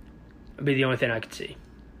 That'd be the only thing I could see.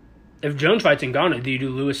 If Jones fights Ngannou, do you do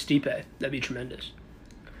Lewis-Stipe? That'd be tremendous.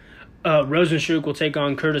 Rosenstruck will take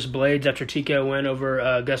on Curtis Blades after TKO win over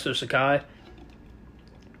Augusto Sakai.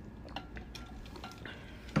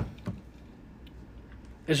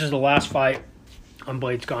 This is the last fight on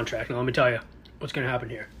Blades' contract. Now, let me tell you what's going to happen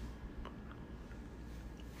here.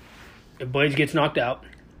 If Blades gets knocked out,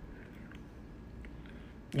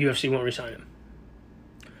 UFC won't re-sign him.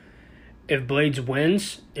 If Blades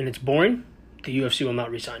wins and it's boring, the UFC will not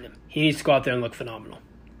re-sign him. He needs to go out there and look phenomenal.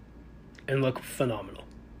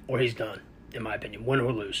 Or he's done, in my opinion. Win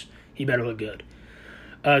or lose. He better look good.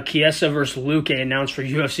 Chiesa versus Luque announced for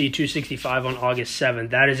UFC 265 on August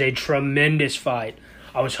 7th. That is a tremendous fight.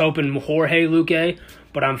 I was hoping Jorge Luque,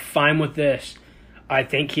 but I'm fine with this. I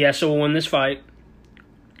think Chiesa will win this fight.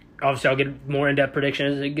 Obviously, I'll get more in-depth prediction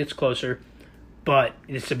as it gets closer. But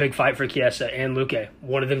it's a big fight for Chiesa and Luque.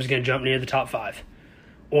 One of them is going to jump near the top 5.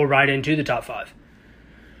 Or right into the top 5.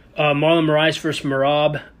 Marlon Moraes versus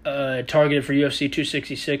Merab, targeted for UFC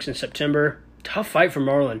 266 in September. Tough fight for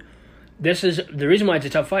Marlon. This is the reason why it's a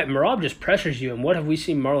tough fight. Merab just pressures you, and what have we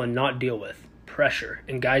seen Marlon not deal with? Pressure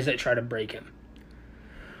and guys that try to break him.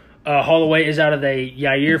 Holloway is out of the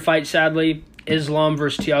Yair fight, sadly. Islam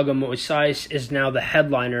versus Thiago Moises is now the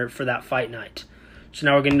headliner for that fight night. So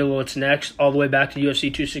now we're getting to what's next. All the way back to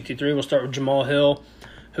UFC 263. We'll start with Jamal Hill,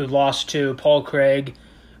 who lost to Paul Craig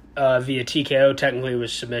via TKO. Technically, it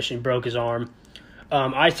was submission. Broke his arm.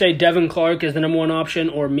 I say Devin Clark is the number one option,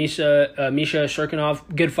 or Misha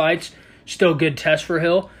Shirkinov. Good fights. Still good test for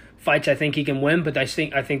Hill. Fights I think he can win, but I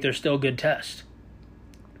think they're still good tests.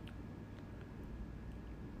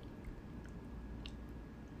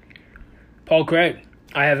 Paul Craig.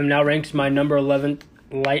 I have him now ranked as my number 11th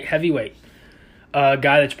light heavyweight. Guy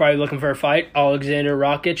that's probably looking for a fight, Alexander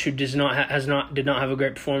Rakic, who did not have a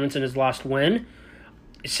great performance in his last win.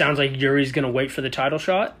 It sounds like Yuri's going to wait for the title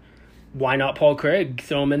shot. Why not Paul Craig?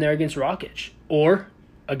 Throw him in there against Rakic. Or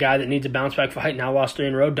a guy that needs a bounce-back fight, now lost 3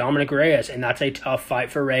 in a row, Dominic Reyes, and that's a tough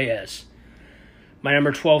fight for Reyes. My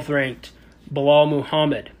number 12th ranked, Bilal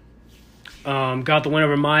Muhammad. Got the win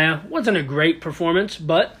over Maia. Wasn't a great performance,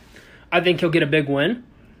 but I think he'll get a big win,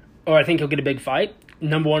 or I think he'll get a big fight.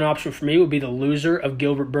 Number one option for me would be the loser of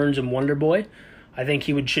Gilbert Burns and Wonderboy. I think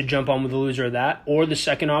he should jump on with the loser of that. Or the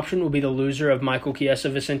second option would be the loser of Michael Chiesa,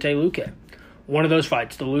 Vicente Luque. One of those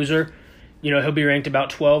fights. The loser, he'll be ranked about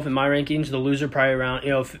 12 in my rankings. The loser probably around,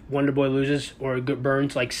 if Wonderboy loses or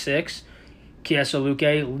Burns like 6, Chiesa,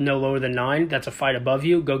 Luque no lower than 9. That's a fight above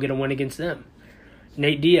you. Go get a win against them.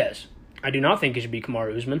 Nate Diaz. I do not think it should be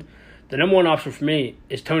Kamaru Usman. The number one option for me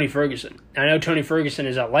is Tony Ferguson. I know Tony Ferguson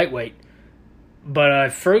is at lightweight, but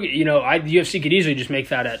UFC could easily just make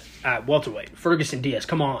that at welterweight. Ferguson Diaz,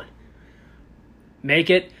 come on. Make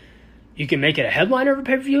it. You can make it a headliner of a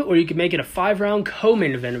pay-per-view, or you can make it a 5-round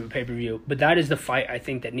co-main event of a pay-per-view. But that is the fight I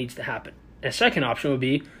think that needs to happen. And a second option would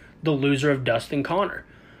be the loser of Dustin Conor.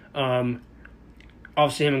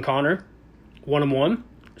 Obviously, him and Conor, 1-1,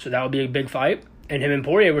 so that would be a big fight. And him and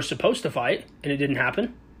Poirier were supposed to fight, and it didn't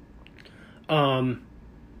happen.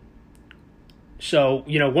 So,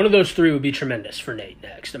 one of those three would be tremendous for Nate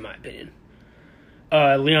next, in my opinion.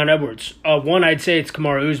 Leon Edwards. One, I'd say it's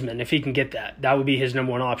Kamaru Usman, if he can get that. That would be his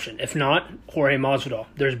number one option. If not, Jorge Masvidal.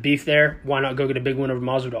 There's beef there. Why not go get a big win over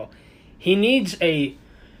Masvidal? He needs the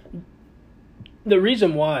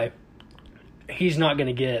reason why he's not going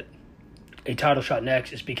to get a title shot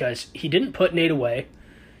next is because he didn't put Nate away.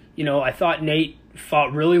 I thought Nate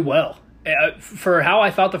fought really well. For how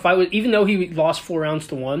I thought the fight was, even though he lost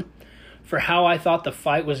 4-1, for how I thought the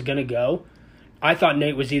fight was going to go, I thought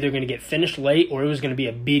Nate was either going to get finished late or it was going to be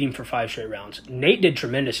a beating for 5 straight rounds. Nate did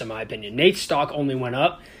tremendous in my opinion. Nate's stock only went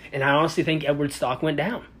up, and I honestly think Edwards' stock went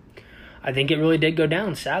down. I think it really did go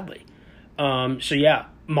down, sadly. So yeah,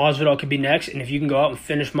 Masvidal could be next, and if you can go out and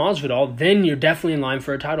finish Masvidal, then you're definitely in line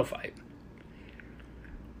for a title fight.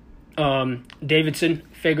 Davidson,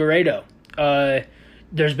 Figueiredo.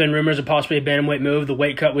 There's been rumors of possibly a bantamweight move. The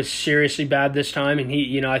weight cut was seriously bad this time,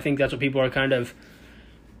 and I think that's what people are kind of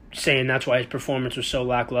saying. That's why his performance was so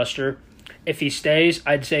lackluster. If he stays,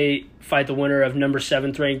 I'd say fight the winner of number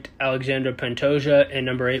 7th ranked Alexander Pantoja and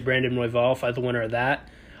number 8 Brandon Royval. Fight the winner of that.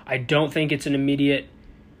 I don't think it's an immediate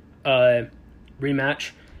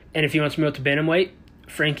rematch. And if he wants to move up to bantamweight,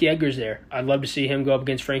 Frankie Edgar's there. I'd love to see him go up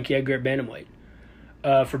against Frankie Edgar at bantamweight.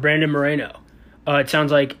 For Brandon Moreno, it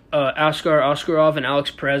sounds like Askar Askarov and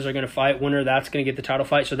Alex Perez are going to fight. Winner of that's going to get the title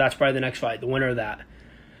fight, so that's probably the next fight, the winner of that.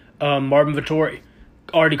 Marvin Vettori.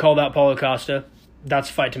 Already called out Paulo Costa. That's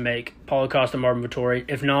a fight to make. Paulo Costa, Marvin Vettori.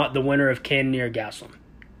 If not, the winner of Cannonier Gaslam.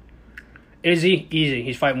 Izzy, easy.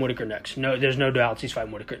 He's fighting Whitaker next. No, there's no doubts he's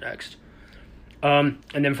fighting Whitaker next. And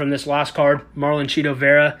then from this last card, Marlon Chito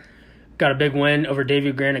Vera got a big win over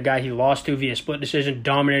David Grant, a guy he lost to via split decision.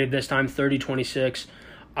 Dominated this time, 30-26.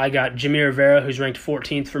 I got Jimmy Rivera, who's ranked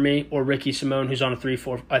 14th for me, or Ricky Simone, who's on a 3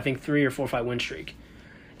 or 4 fight win streak.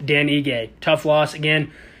 Dan Ige, tough loss.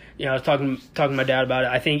 Again, I was talking to my dad about it.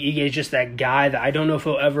 I think Ige is just that guy that I don't know if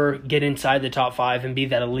he'll ever get inside the top 5 and be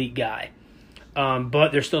that elite guy. But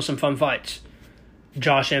there's still some fun fights.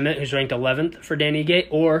 Josh Emmett, who's ranked 11th for Dan Ige,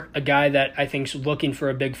 or a guy that I think's looking for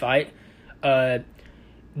a big fight, Giga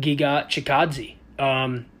Chikadze.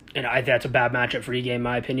 And that's a bad matchup for Ige in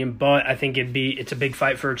my opinion, but I think it's a big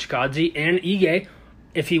fight for Chikadze. And Ige,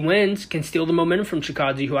 if he wins, can steal the momentum from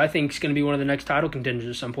Chikadze, who I think is going to be one of the next title contenders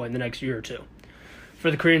at some point in the next year or two. For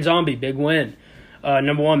the Korean Zombie, big win.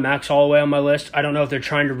 Number 1, Max Holloway on my list. I don't know if they're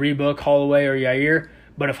trying to rebook Holloway or Yair,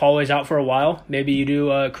 but if Holloway's out for a while, maybe you do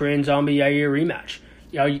a Korean Zombie Yair rematch.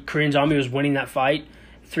 Korean Zombie was winning that fight,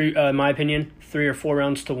 in my opinion, 3 or 4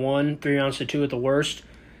 rounds to 1, 3 rounds to 2 at the worst,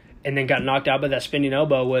 and then got knocked out by that spinning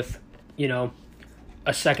elbow with,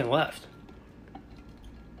 a second left.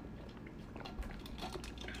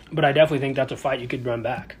 But I definitely think that's a fight you could run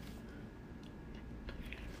back.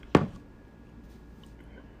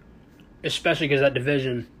 Especially because that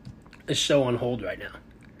division is so on hold right now.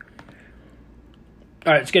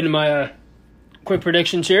 All right, let's get into my quick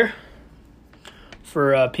predictions here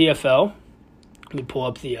for PFL. Let me pull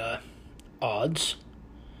up the odds.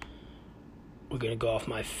 We're going to go off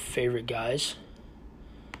my favorite guys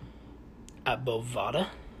at Bovada.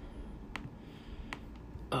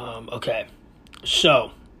 Okay,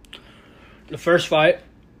 so the first fight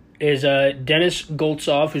is Denis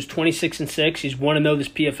Goltsov, who's 26-6. He's 1-0 this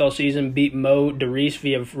PFL season. Beat Mo Darius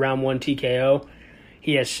via round 1 TKO.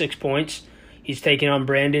 He has 6 points. He's taking on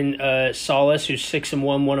Brandon Solis, who's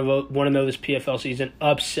 6-1, 1-0 this PFL season.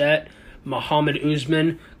 Upset Muhammad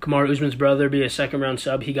Usman, Kamaru Usman's brother, be a second-round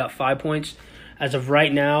sub. He got 5 points. As of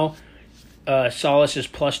right now, Solis is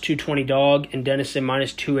plus 220 dog, and Dennis is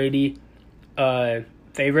minus 280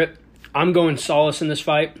 favorite. I'm going Solis in this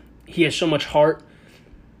fight. He has so much heart.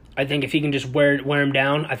 I think if he can just wear him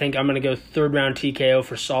down, I think I'm going to go third-round TKO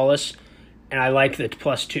for Solis, and I like the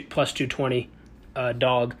plus 220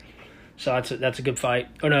 dog. So that's a good fight.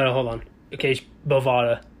 Oh, no, hold on. Okay, it's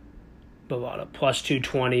Bovada, plus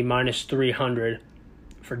 220, minus 300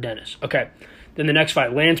 for Dennis. Okay, then the next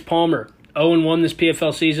fight, Lance Palmer, 0-1 this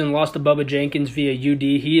PFL season, lost to Bubba Jenkins via UD.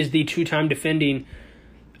 He is the 2-time defending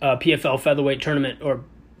PFL featherweight tournament or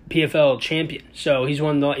PFL champion. So he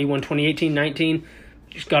won 2018, 19,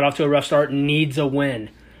 Just got off to a rough start, needs a win.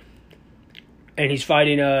 And he's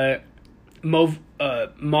fighting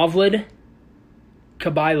Mavlid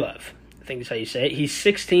Kabailov. I think that's how you say it. He's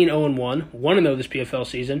 16-0-1, 1-0 this PFL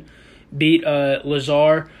season. Beat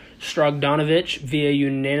Lazar Strogdanovic via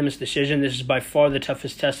unanimous decision. This is by far the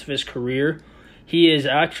toughest test of his career. He is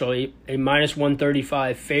actually a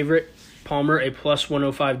 -135 favorite. Palmer, a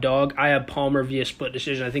 +105 dog. I have Palmer via split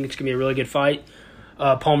decision. I think it's going to be a really good fight.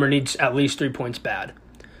 Palmer needs at least 3 points bad.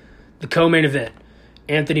 The co-main event,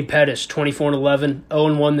 Anthony Pettis, 24-11,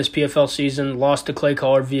 0-1 this PFL season, lost to Clay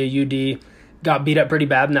Collard via UD, got beat up pretty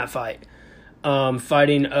bad in that fight.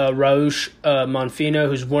 Fighting Raush Monfino,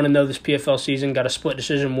 who's 1-0 this PFL season, got a split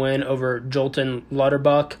decision win over Jolton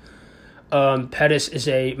Lauterbach. Pettis is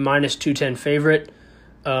a -210 favorite.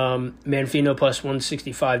 Manfino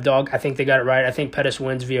 +165 dog. I think they got it right. I think Pettis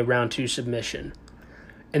wins via round 2 submission.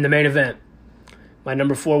 In the main event, my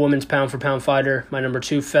number 4 women's pound-for-pound fighter, my number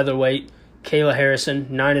 2 featherweight, Kayla Harrison,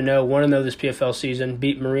 9-0, 1-0 this PFL season,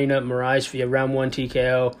 beat Marina Moraes via round 1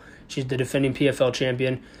 TKO. She's the defending PFL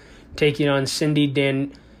champion. Taking on Cindy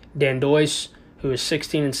Dandois, who is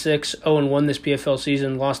 16-6, 0-1 this PFL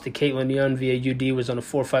season, lost to Caitlin Young via UD, was on a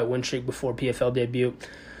 4-fight win streak before PFL debut.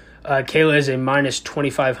 Kayla is a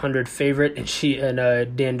 -2,500 favorite, and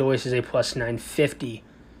Dandois is a +950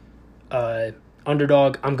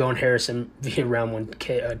 underdog. I'm going Harrison via round 1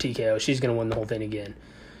 TKO. She's going to win the whole thing again.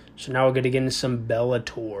 So now we're going to get into some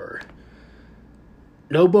Bellator.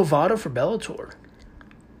 No Bovada for Bellator.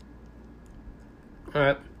 All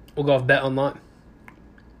right, we'll go off Bet Online.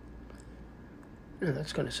 Yeah,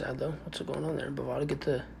 that's kind of sad though. What's going on there? Bovada, get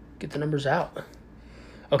the numbers out.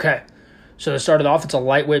 Okay, so to start it off, it's a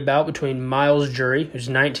lightweight bout between Miles Jury, who's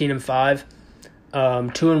 19-5,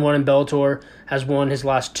 2-1 in Bellator, has won his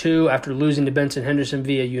last 2 after losing to Benson Henderson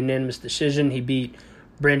via unanimous decision. He beat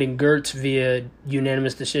Brandon Gertz via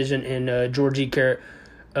unanimous decision in Georgie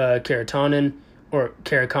Karakhanin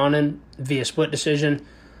via split decision.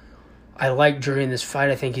 I like Jury in this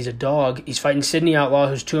fight. I think he's a dog. He's fighting Sidney Outlaw,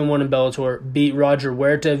 who's 2-1 in Bellator, beat Roger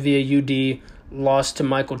Huerta via UD, lost to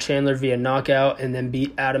Michael Chandler via knockout, and then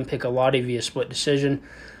beat Adam Piccolotti via split decision.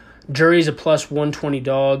 Jury's a +120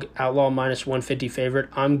 dog, Outlaw -150 favorite.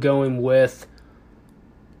 I'm going with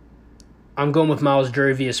Miles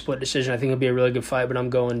Jury via split decision. I think it'll be a really good fight, but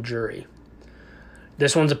I'm going Jury.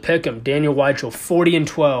 This one's a pick'em. Daniel Weichel,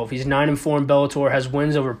 40-12. He's 9-4 in Bellator, has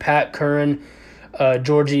wins over Pat Curran,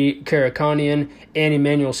 Georgie Karakhanin, and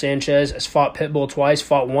Emmanuel Sanchez. Has fought Pitbull twice,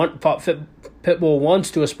 fought Pitbull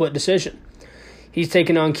once to a split decision. He's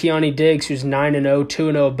taking on Keani Diggs, who's 9-0,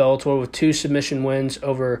 2-0 at Bellator with 2 submission wins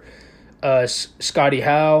over Scotty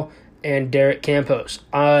Howe and Derek Campos.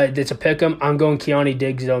 It's a pick'em. I'm going Keani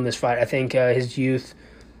Diggs though in this fight. I think his youth,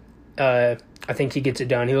 I think he gets it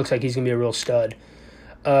done. He looks like he's going to be a real stud.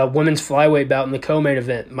 Women's flyweight bout in the co-main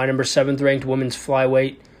event. My number 7th ranked women's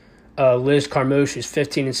flyweight, Liz Carmouche, is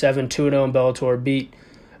 15-7, 2-0 in Bellator, beat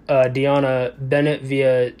Deanna Bennett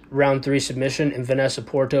via round 3 submission and Vanessa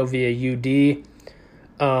Porto via UD.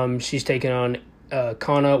 She's taking on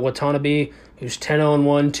Kana Watanabe, who's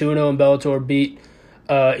 10-1, 2-0 in Bellator, beat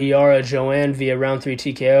Iara Joanne via round 3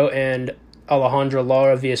 TKO, and Alejandra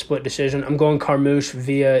Lara via split decision. I'm going Carmouche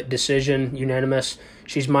via decision, unanimous.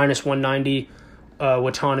 She's -190,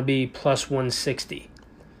 Watanabe +160.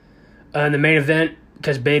 In the main event,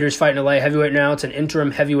 because Bader's fighting a light heavyweight now, it's an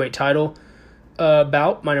interim heavyweight title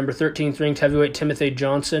bout. My number 13th ranked heavyweight, Timothy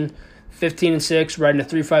Johnson, 15-6, riding a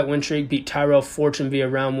 3-fight win streak, beat Tyrell Fortune via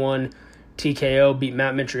round 1 TKO, beat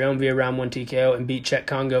Matt Mitrione via round 1 TKO, and beat Chet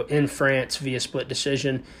Congo in France via split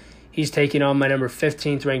decision. He's taking on my number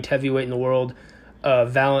 15th ranked heavyweight in the world,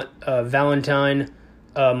 Valentin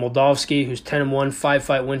Moldavsky, who's 10-1,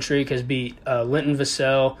 5-fight win streak, has beat Linton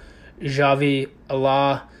Vassell, Javi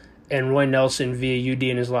Allah, and Roy Nelson via UD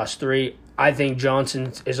in his last 3. I think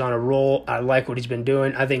Johnson is on a roll. I like what he's been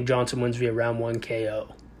doing. I think Johnson wins via round 1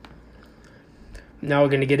 KO. Now we're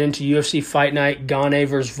going to get into UFC Fight Night, Gane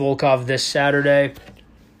versus Volkov this Saturday.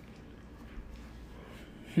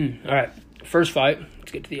 All right, first fight.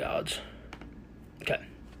 Let's get to the odds. Okay,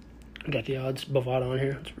 I got the odds. Bovada on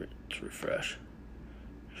here. Let's refresh.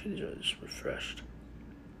 These are just refreshed.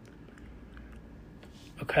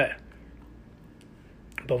 Okay.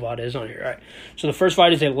 Bovada is on here. All right. So the first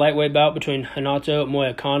fight is a lightweight bout between Renato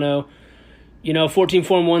Moicano.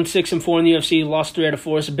 14-4-1, 6-4 in the UFC, lost 3 out of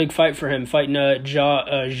 4. It's a big fight for him. Fighting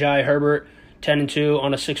Jai Herbert, 10-2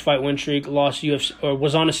 on a 6-fight win streak. Was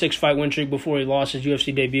on a 6-fight win streak before he lost his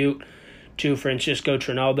UFC debut to Francisco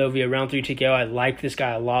Trinaldo via round 3 TKO. I like this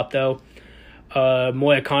guy a lot though.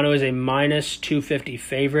 Moicano is a -250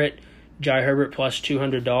 favorite. Jai Herbert plus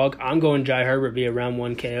 200 dog. I'm going Jai Herbert via round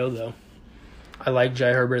 1 KO, though. I like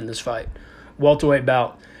Jai Herbert in this fight. Welterweight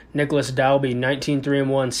bout. Nicholas Dalby,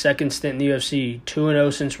 19-3-1, second stint in the UFC,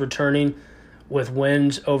 2-0 since returning with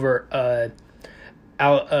wins over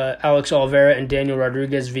Alex Oliveira and Daniel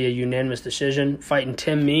Rodriguez via unanimous decision. Fighting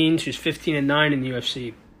Tim Means, who's 15-9 in the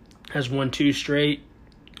UFC, has won 2 straight,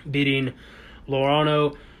 beating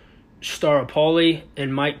Lorano Staropoli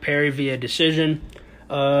and Mike Perry via decision.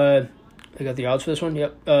 I got the odds for this one.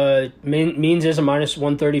 Yep. Means is a minus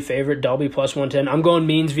 130 favorite. Dalby plus 110. I'm going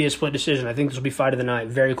Means via split decision. I think this will be fight of the night.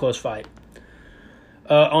 Very close fight.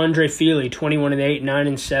 Andre Feely, 21-8,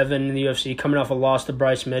 9-7 in the UFC, coming off a loss to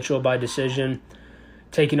Bryce Mitchell by decision.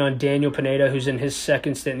 Taking on Daniel Pineda, who's in his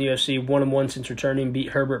second stint in the UFC, 1-1 since returning. Beat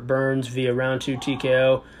Herbert Burns via round 2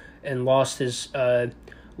 TKO and lost his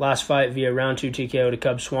last fight via round 2 TKO to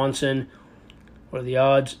Cub Swanson. What are the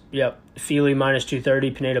odds? Yep. Feely minus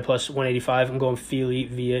 230, Pineda plus 185. I'm going Feely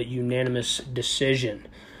via unanimous decision.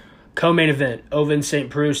 Co-main event, Ovince St.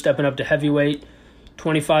 Preux stepping up to heavyweight.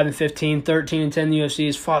 25-15, 13-10 in the UFC.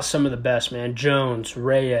 Has fought some of the best, man. Jones,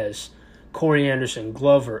 Reyes, Corey Anderson,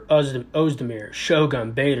 Glover, Ozdemir,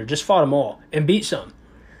 Shogun, Bader. Just fought them all and beat some.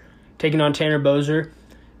 Taking on Tanner Boser,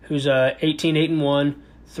 who's 18-8-1,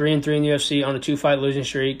 3-3 in the UFC on a 2-fight losing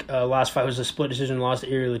streak. Last fight was a split decision loss to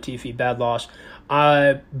Iri Latifi. Bad loss.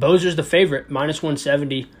 Boser's the favorite, minus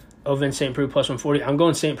 170. Ovince St. Preux plus 140. I'm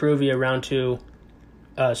going St. Preux via round 2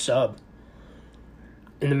 sub.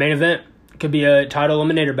 In the main event, could be a title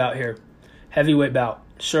eliminator bout here. Heavyweight bout.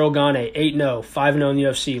 Cyril Gane, 8-0, 5-0 in the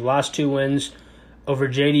UFC. Last 2 wins over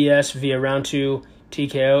JDS via round 2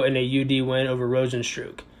 TKO and a UD win over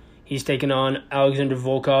Rosenstruck. He's taken on Alexander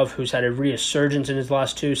Volkov, who's had a resurgence in his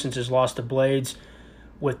last 2 since his loss to Blades,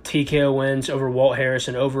 with TKO wins over Walt Harris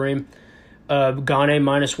and Overeem. Gane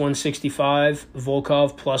minus 165,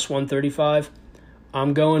 Volkov plus 135.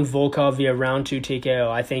 I'm going Volkov via round 2 TKO.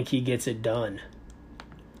 I think he gets it done.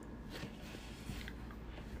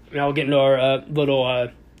 Now we'll get into our little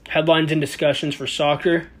headlines and discussions for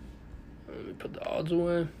soccer. Let me put the odds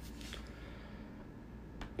away.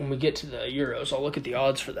 When we get to the Euros, I'll look at the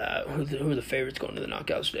odds for that. Who are the favorites going to the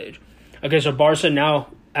knockout stage? Okay, so Barca now,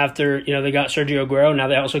 after they got Sergio Aguero, now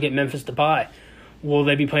they also get Memphis Depay. Will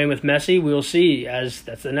they be playing with Messi? We'll see, as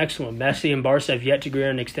that's the next one. Messi and Barca have yet to agree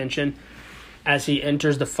on an extension as he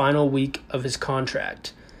enters the final week of his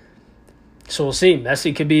contract. So we'll see.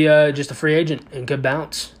 Messi could be just a free agent and could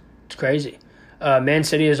bounce. It's crazy. Man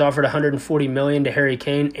City has offered $140 million to Harry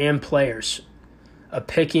Kane and players.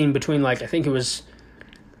 Picking between, I think it was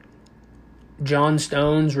John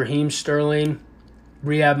Stones, Raheem Sterling,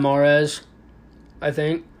 Riyad Mahrez, I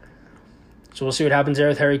think. So we'll see what happens there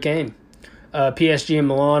with Harry Kane. PSG and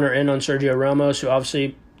Milan are in on Sergio Ramos, who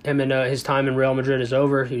obviously him and his time in Real Madrid is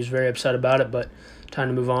over. He was very upset about it, but time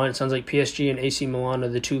to move on. It sounds like PSG and AC Milan are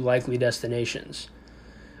the 2 likely destinations.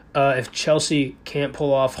 If Chelsea can't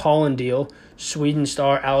pull off Haaland deal, Sweden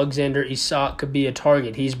star Alexander Isak could be a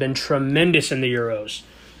target. He's been tremendous in the Euros.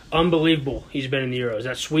 Unbelievable he's been in the Euros.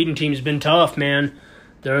 That Sweden team's been tough, man.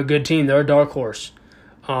 They're a good team. They're a dark horse.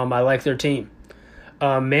 I like their team.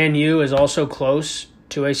 Man U is also close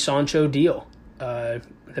to a Sancho deal.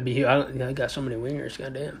 That'd be huge. I got so many wingers,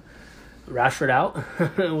 goddamn. Rashford out.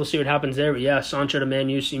 We'll see what happens there. But yeah, Sancho to Man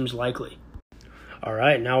U seems likely. All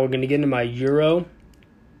right, now we're going to get into my Euro.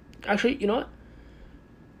 Actually, you know what?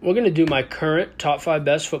 We're going to do my current top 5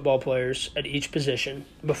 best football players at each position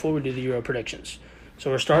before we do the Euro predictions.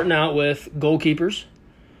 So we're starting out with goalkeepers.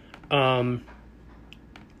 My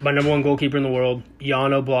number 1 goalkeeper in the world,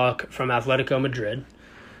 Jan Oblak from Atletico Madrid.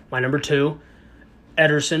 My number 2,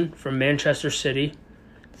 Ederson from Manchester City.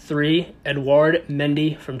 3, Edouard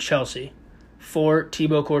Mendy from Chelsea. 4,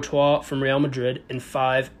 Thibaut Courtois from Real Madrid. And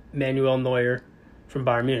 5, Manuel Neuer from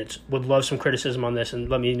Bayern Munich. Would love some criticism on this and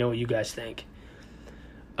let me know what you guys think.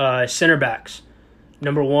 Center backs.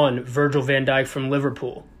 Number 1, Virgil van Dijk from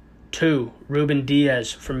Liverpool. 2, Ruben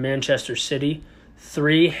Diaz from Manchester City.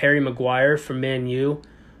 3, Harry Maguire from Man U.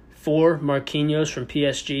 4, Marquinhos from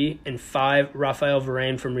PSG. And 5, Rafael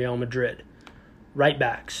Varane from Real Madrid. Right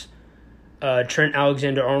backs. Trent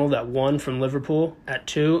Alexander-Arnold at 1 from Liverpool. At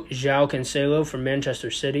 2, João Cancelo from Manchester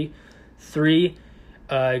City. 3,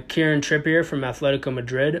 Kieran Trippier from Atletico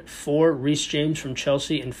Madrid. 4, Reece James from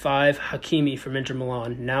Chelsea. And 5, Hakimi from Inter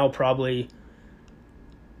Milan. Now probably...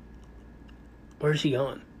 Where's he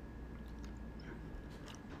going?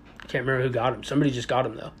 Can't remember who got him. Somebody just got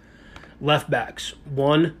him, though. Left backs.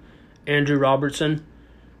 1, Andrew Robertson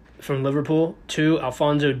from Liverpool. 2,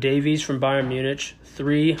 Alphonso Davies from Bayern Munich.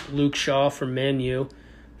 3, Luke Shaw from Man U.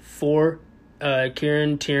 4,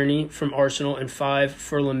 Kieran Tierney from Arsenal, and 5,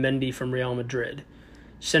 Ferland Mendy from Real Madrid.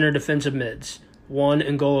 Center defensive mids: 1,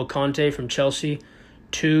 N'Golo Kante from Chelsea,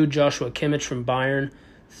 2, Joshua Kimmich from Bayern,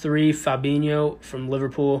 3, Fabinho from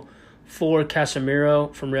Liverpool, 4,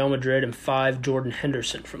 Casemiro from Real Madrid, and 5, Jordan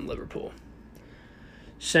Henderson from Liverpool.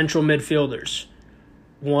 Central midfielders: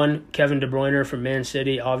 1, Kevin De Bruyne from Man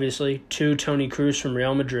City, obviously, 2, Toni Kroos from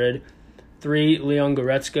Real Madrid, 3, Leon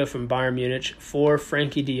Goretzka from Bayern Munich, 4,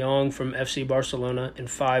 Frankie de Jong from FC Barcelona, and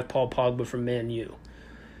 5, Paul Pogba from Man U.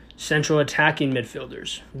 Central attacking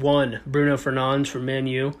midfielders: 1, Bruno Fernandes from Man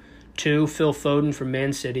U, 2, Phil Foden from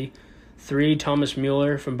Man City, 3, Thomas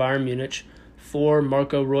Müller from Bayern Munich, 4,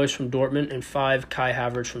 Marco Reus from Dortmund, and 5, Kai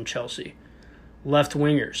Havertz from Chelsea. Left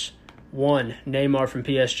wingers: 1, Neymar from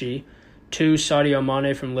PSG, 2, Sadio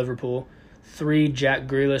Mane from Liverpool, 3, Jack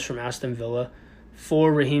Grealish from Aston Villa,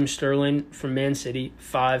 4, Raheem Sterling from Man City,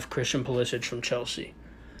 5, Christian Pulisic from Chelsea.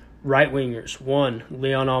 Right wingers: 1,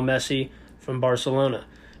 Lionel Messi from Barcelona,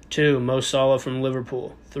 2, Mo Salah from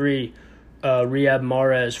Liverpool, 3, Riyad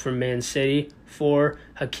Mahrez from Man City, 4,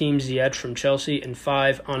 Hakim Ziyech from Chelsea, and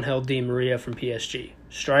 5, Angel Di Maria from PSG.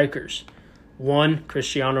 Strikers: 1,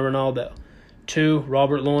 Cristiano Ronaldo, 2,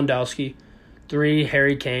 Robert Lewandowski, 3,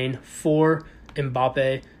 Harry Kane, 4,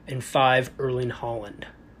 Mbappe, and 5, Erling Haaland.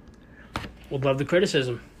 Would love the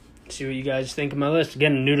criticism. See what you guys think of my list.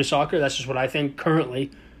 Again, new to soccer, that's just what I think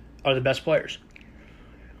currently are the best players.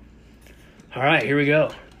 All right, here we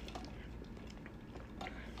go.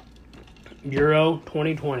 Euro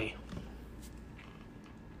 2020.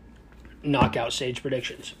 Knockout stage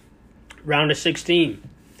predictions. Round of 16.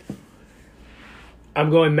 I'm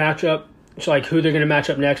going matchup. So, like, who they're going to match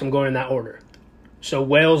up next, I'm going in that order. So,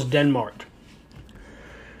 Wales, Denmark.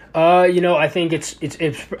 I think it's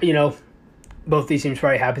both these teams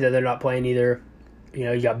probably happy that they're not playing either.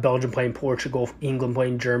 You got Belgium playing Portugal, England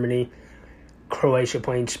playing Germany, Croatia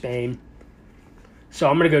playing Spain. So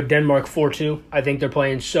I'm going to go Denmark 4-2. I think they're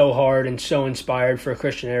playing so hard and so inspired for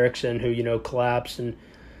Christian Eriksen, who, collapsed and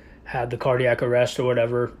had the cardiac arrest or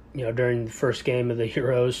whatever, during the first game of the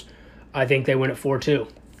Euros. I think they win at 4-2.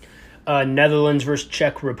 Netherlands versus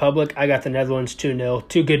Czech Republic. I got the Netherlands 2-0.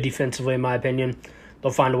 Too good defensively, in my opinion.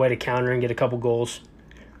 They'll find a way to counter and get a couple goals.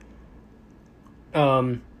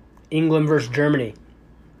 England versus Germany.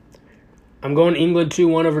 I'm going England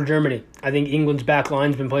 2-1 over Germany. I think England's back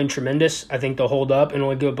line's been playing tremendous. I think they'll hold up and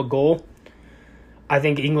only give up a goal. I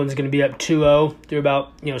think England's going to be up 2-0 through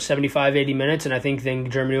about 75, 80 minutes, and I think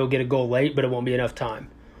Germany will get a goal late, but it won't be enough time.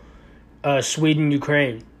 Sweden,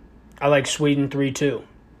 Ukraine. I like Sweden 3-2.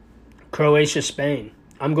 Croatia, Spain.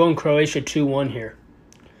 I'm going Croatia 2-1 here.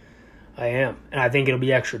 I am, and I think it'll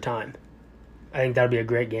be extra time. I think that'll be a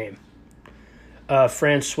great game.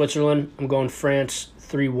 France, Switzerland. I'm going France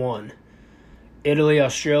 3-1. Italy,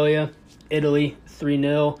 Australia. Italy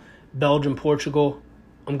 3-0. Belgium, Portugal.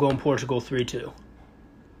 I'm going Portugal 3-2.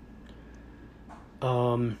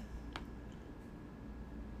 Hold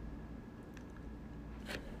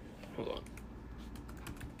on.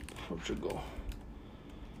 Portugal.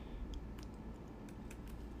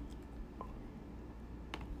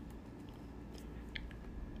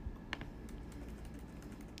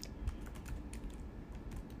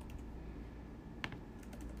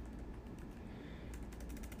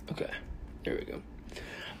 Okay, there we go.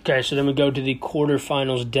 Okay, so then we go to the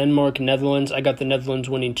quarterfinals. Denmark, Netherlands. I got the Netherlands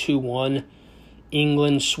winning 2-1.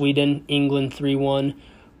 England, Sweden. England 3-1.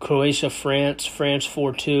 Croatia, France. France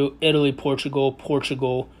 4-2. Italy, Portugal.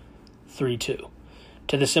 Portugal 3-2.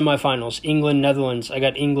 To the semifinals. England, Netherlands. I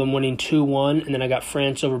got England winning 2-1. And then I got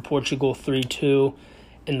France over Portugal 3-2.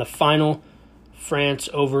 In the final, France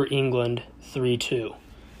over England 3-2.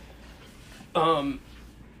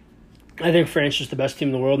 I think France is the best team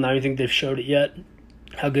in the world, and I don't think they've showed it yet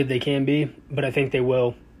how good they can be, but I think they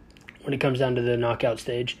will when it comes down to the knockout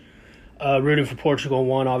stage. Rooting for Portugal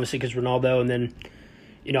 1, obviously, because Ronaldo, and then,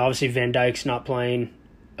 obviously Van Dijk's not playing.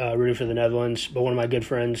 Rooting for the Netherlands, but one of my good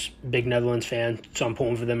friends, big Netherlands fan, so I'm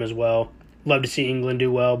pulling for them as well. Love to see England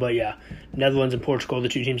do well, but yeah, Netherlands and Portugal are the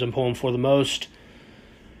two teams I'm pulling for the most.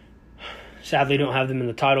 Sadly, don't have them in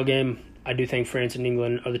the title game. I do think France and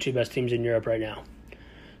England are the two best teams in Europe right now.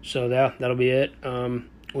 So that'll be it. We'll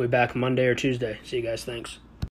be back Monday or Tuesday. See you guys. Thanks.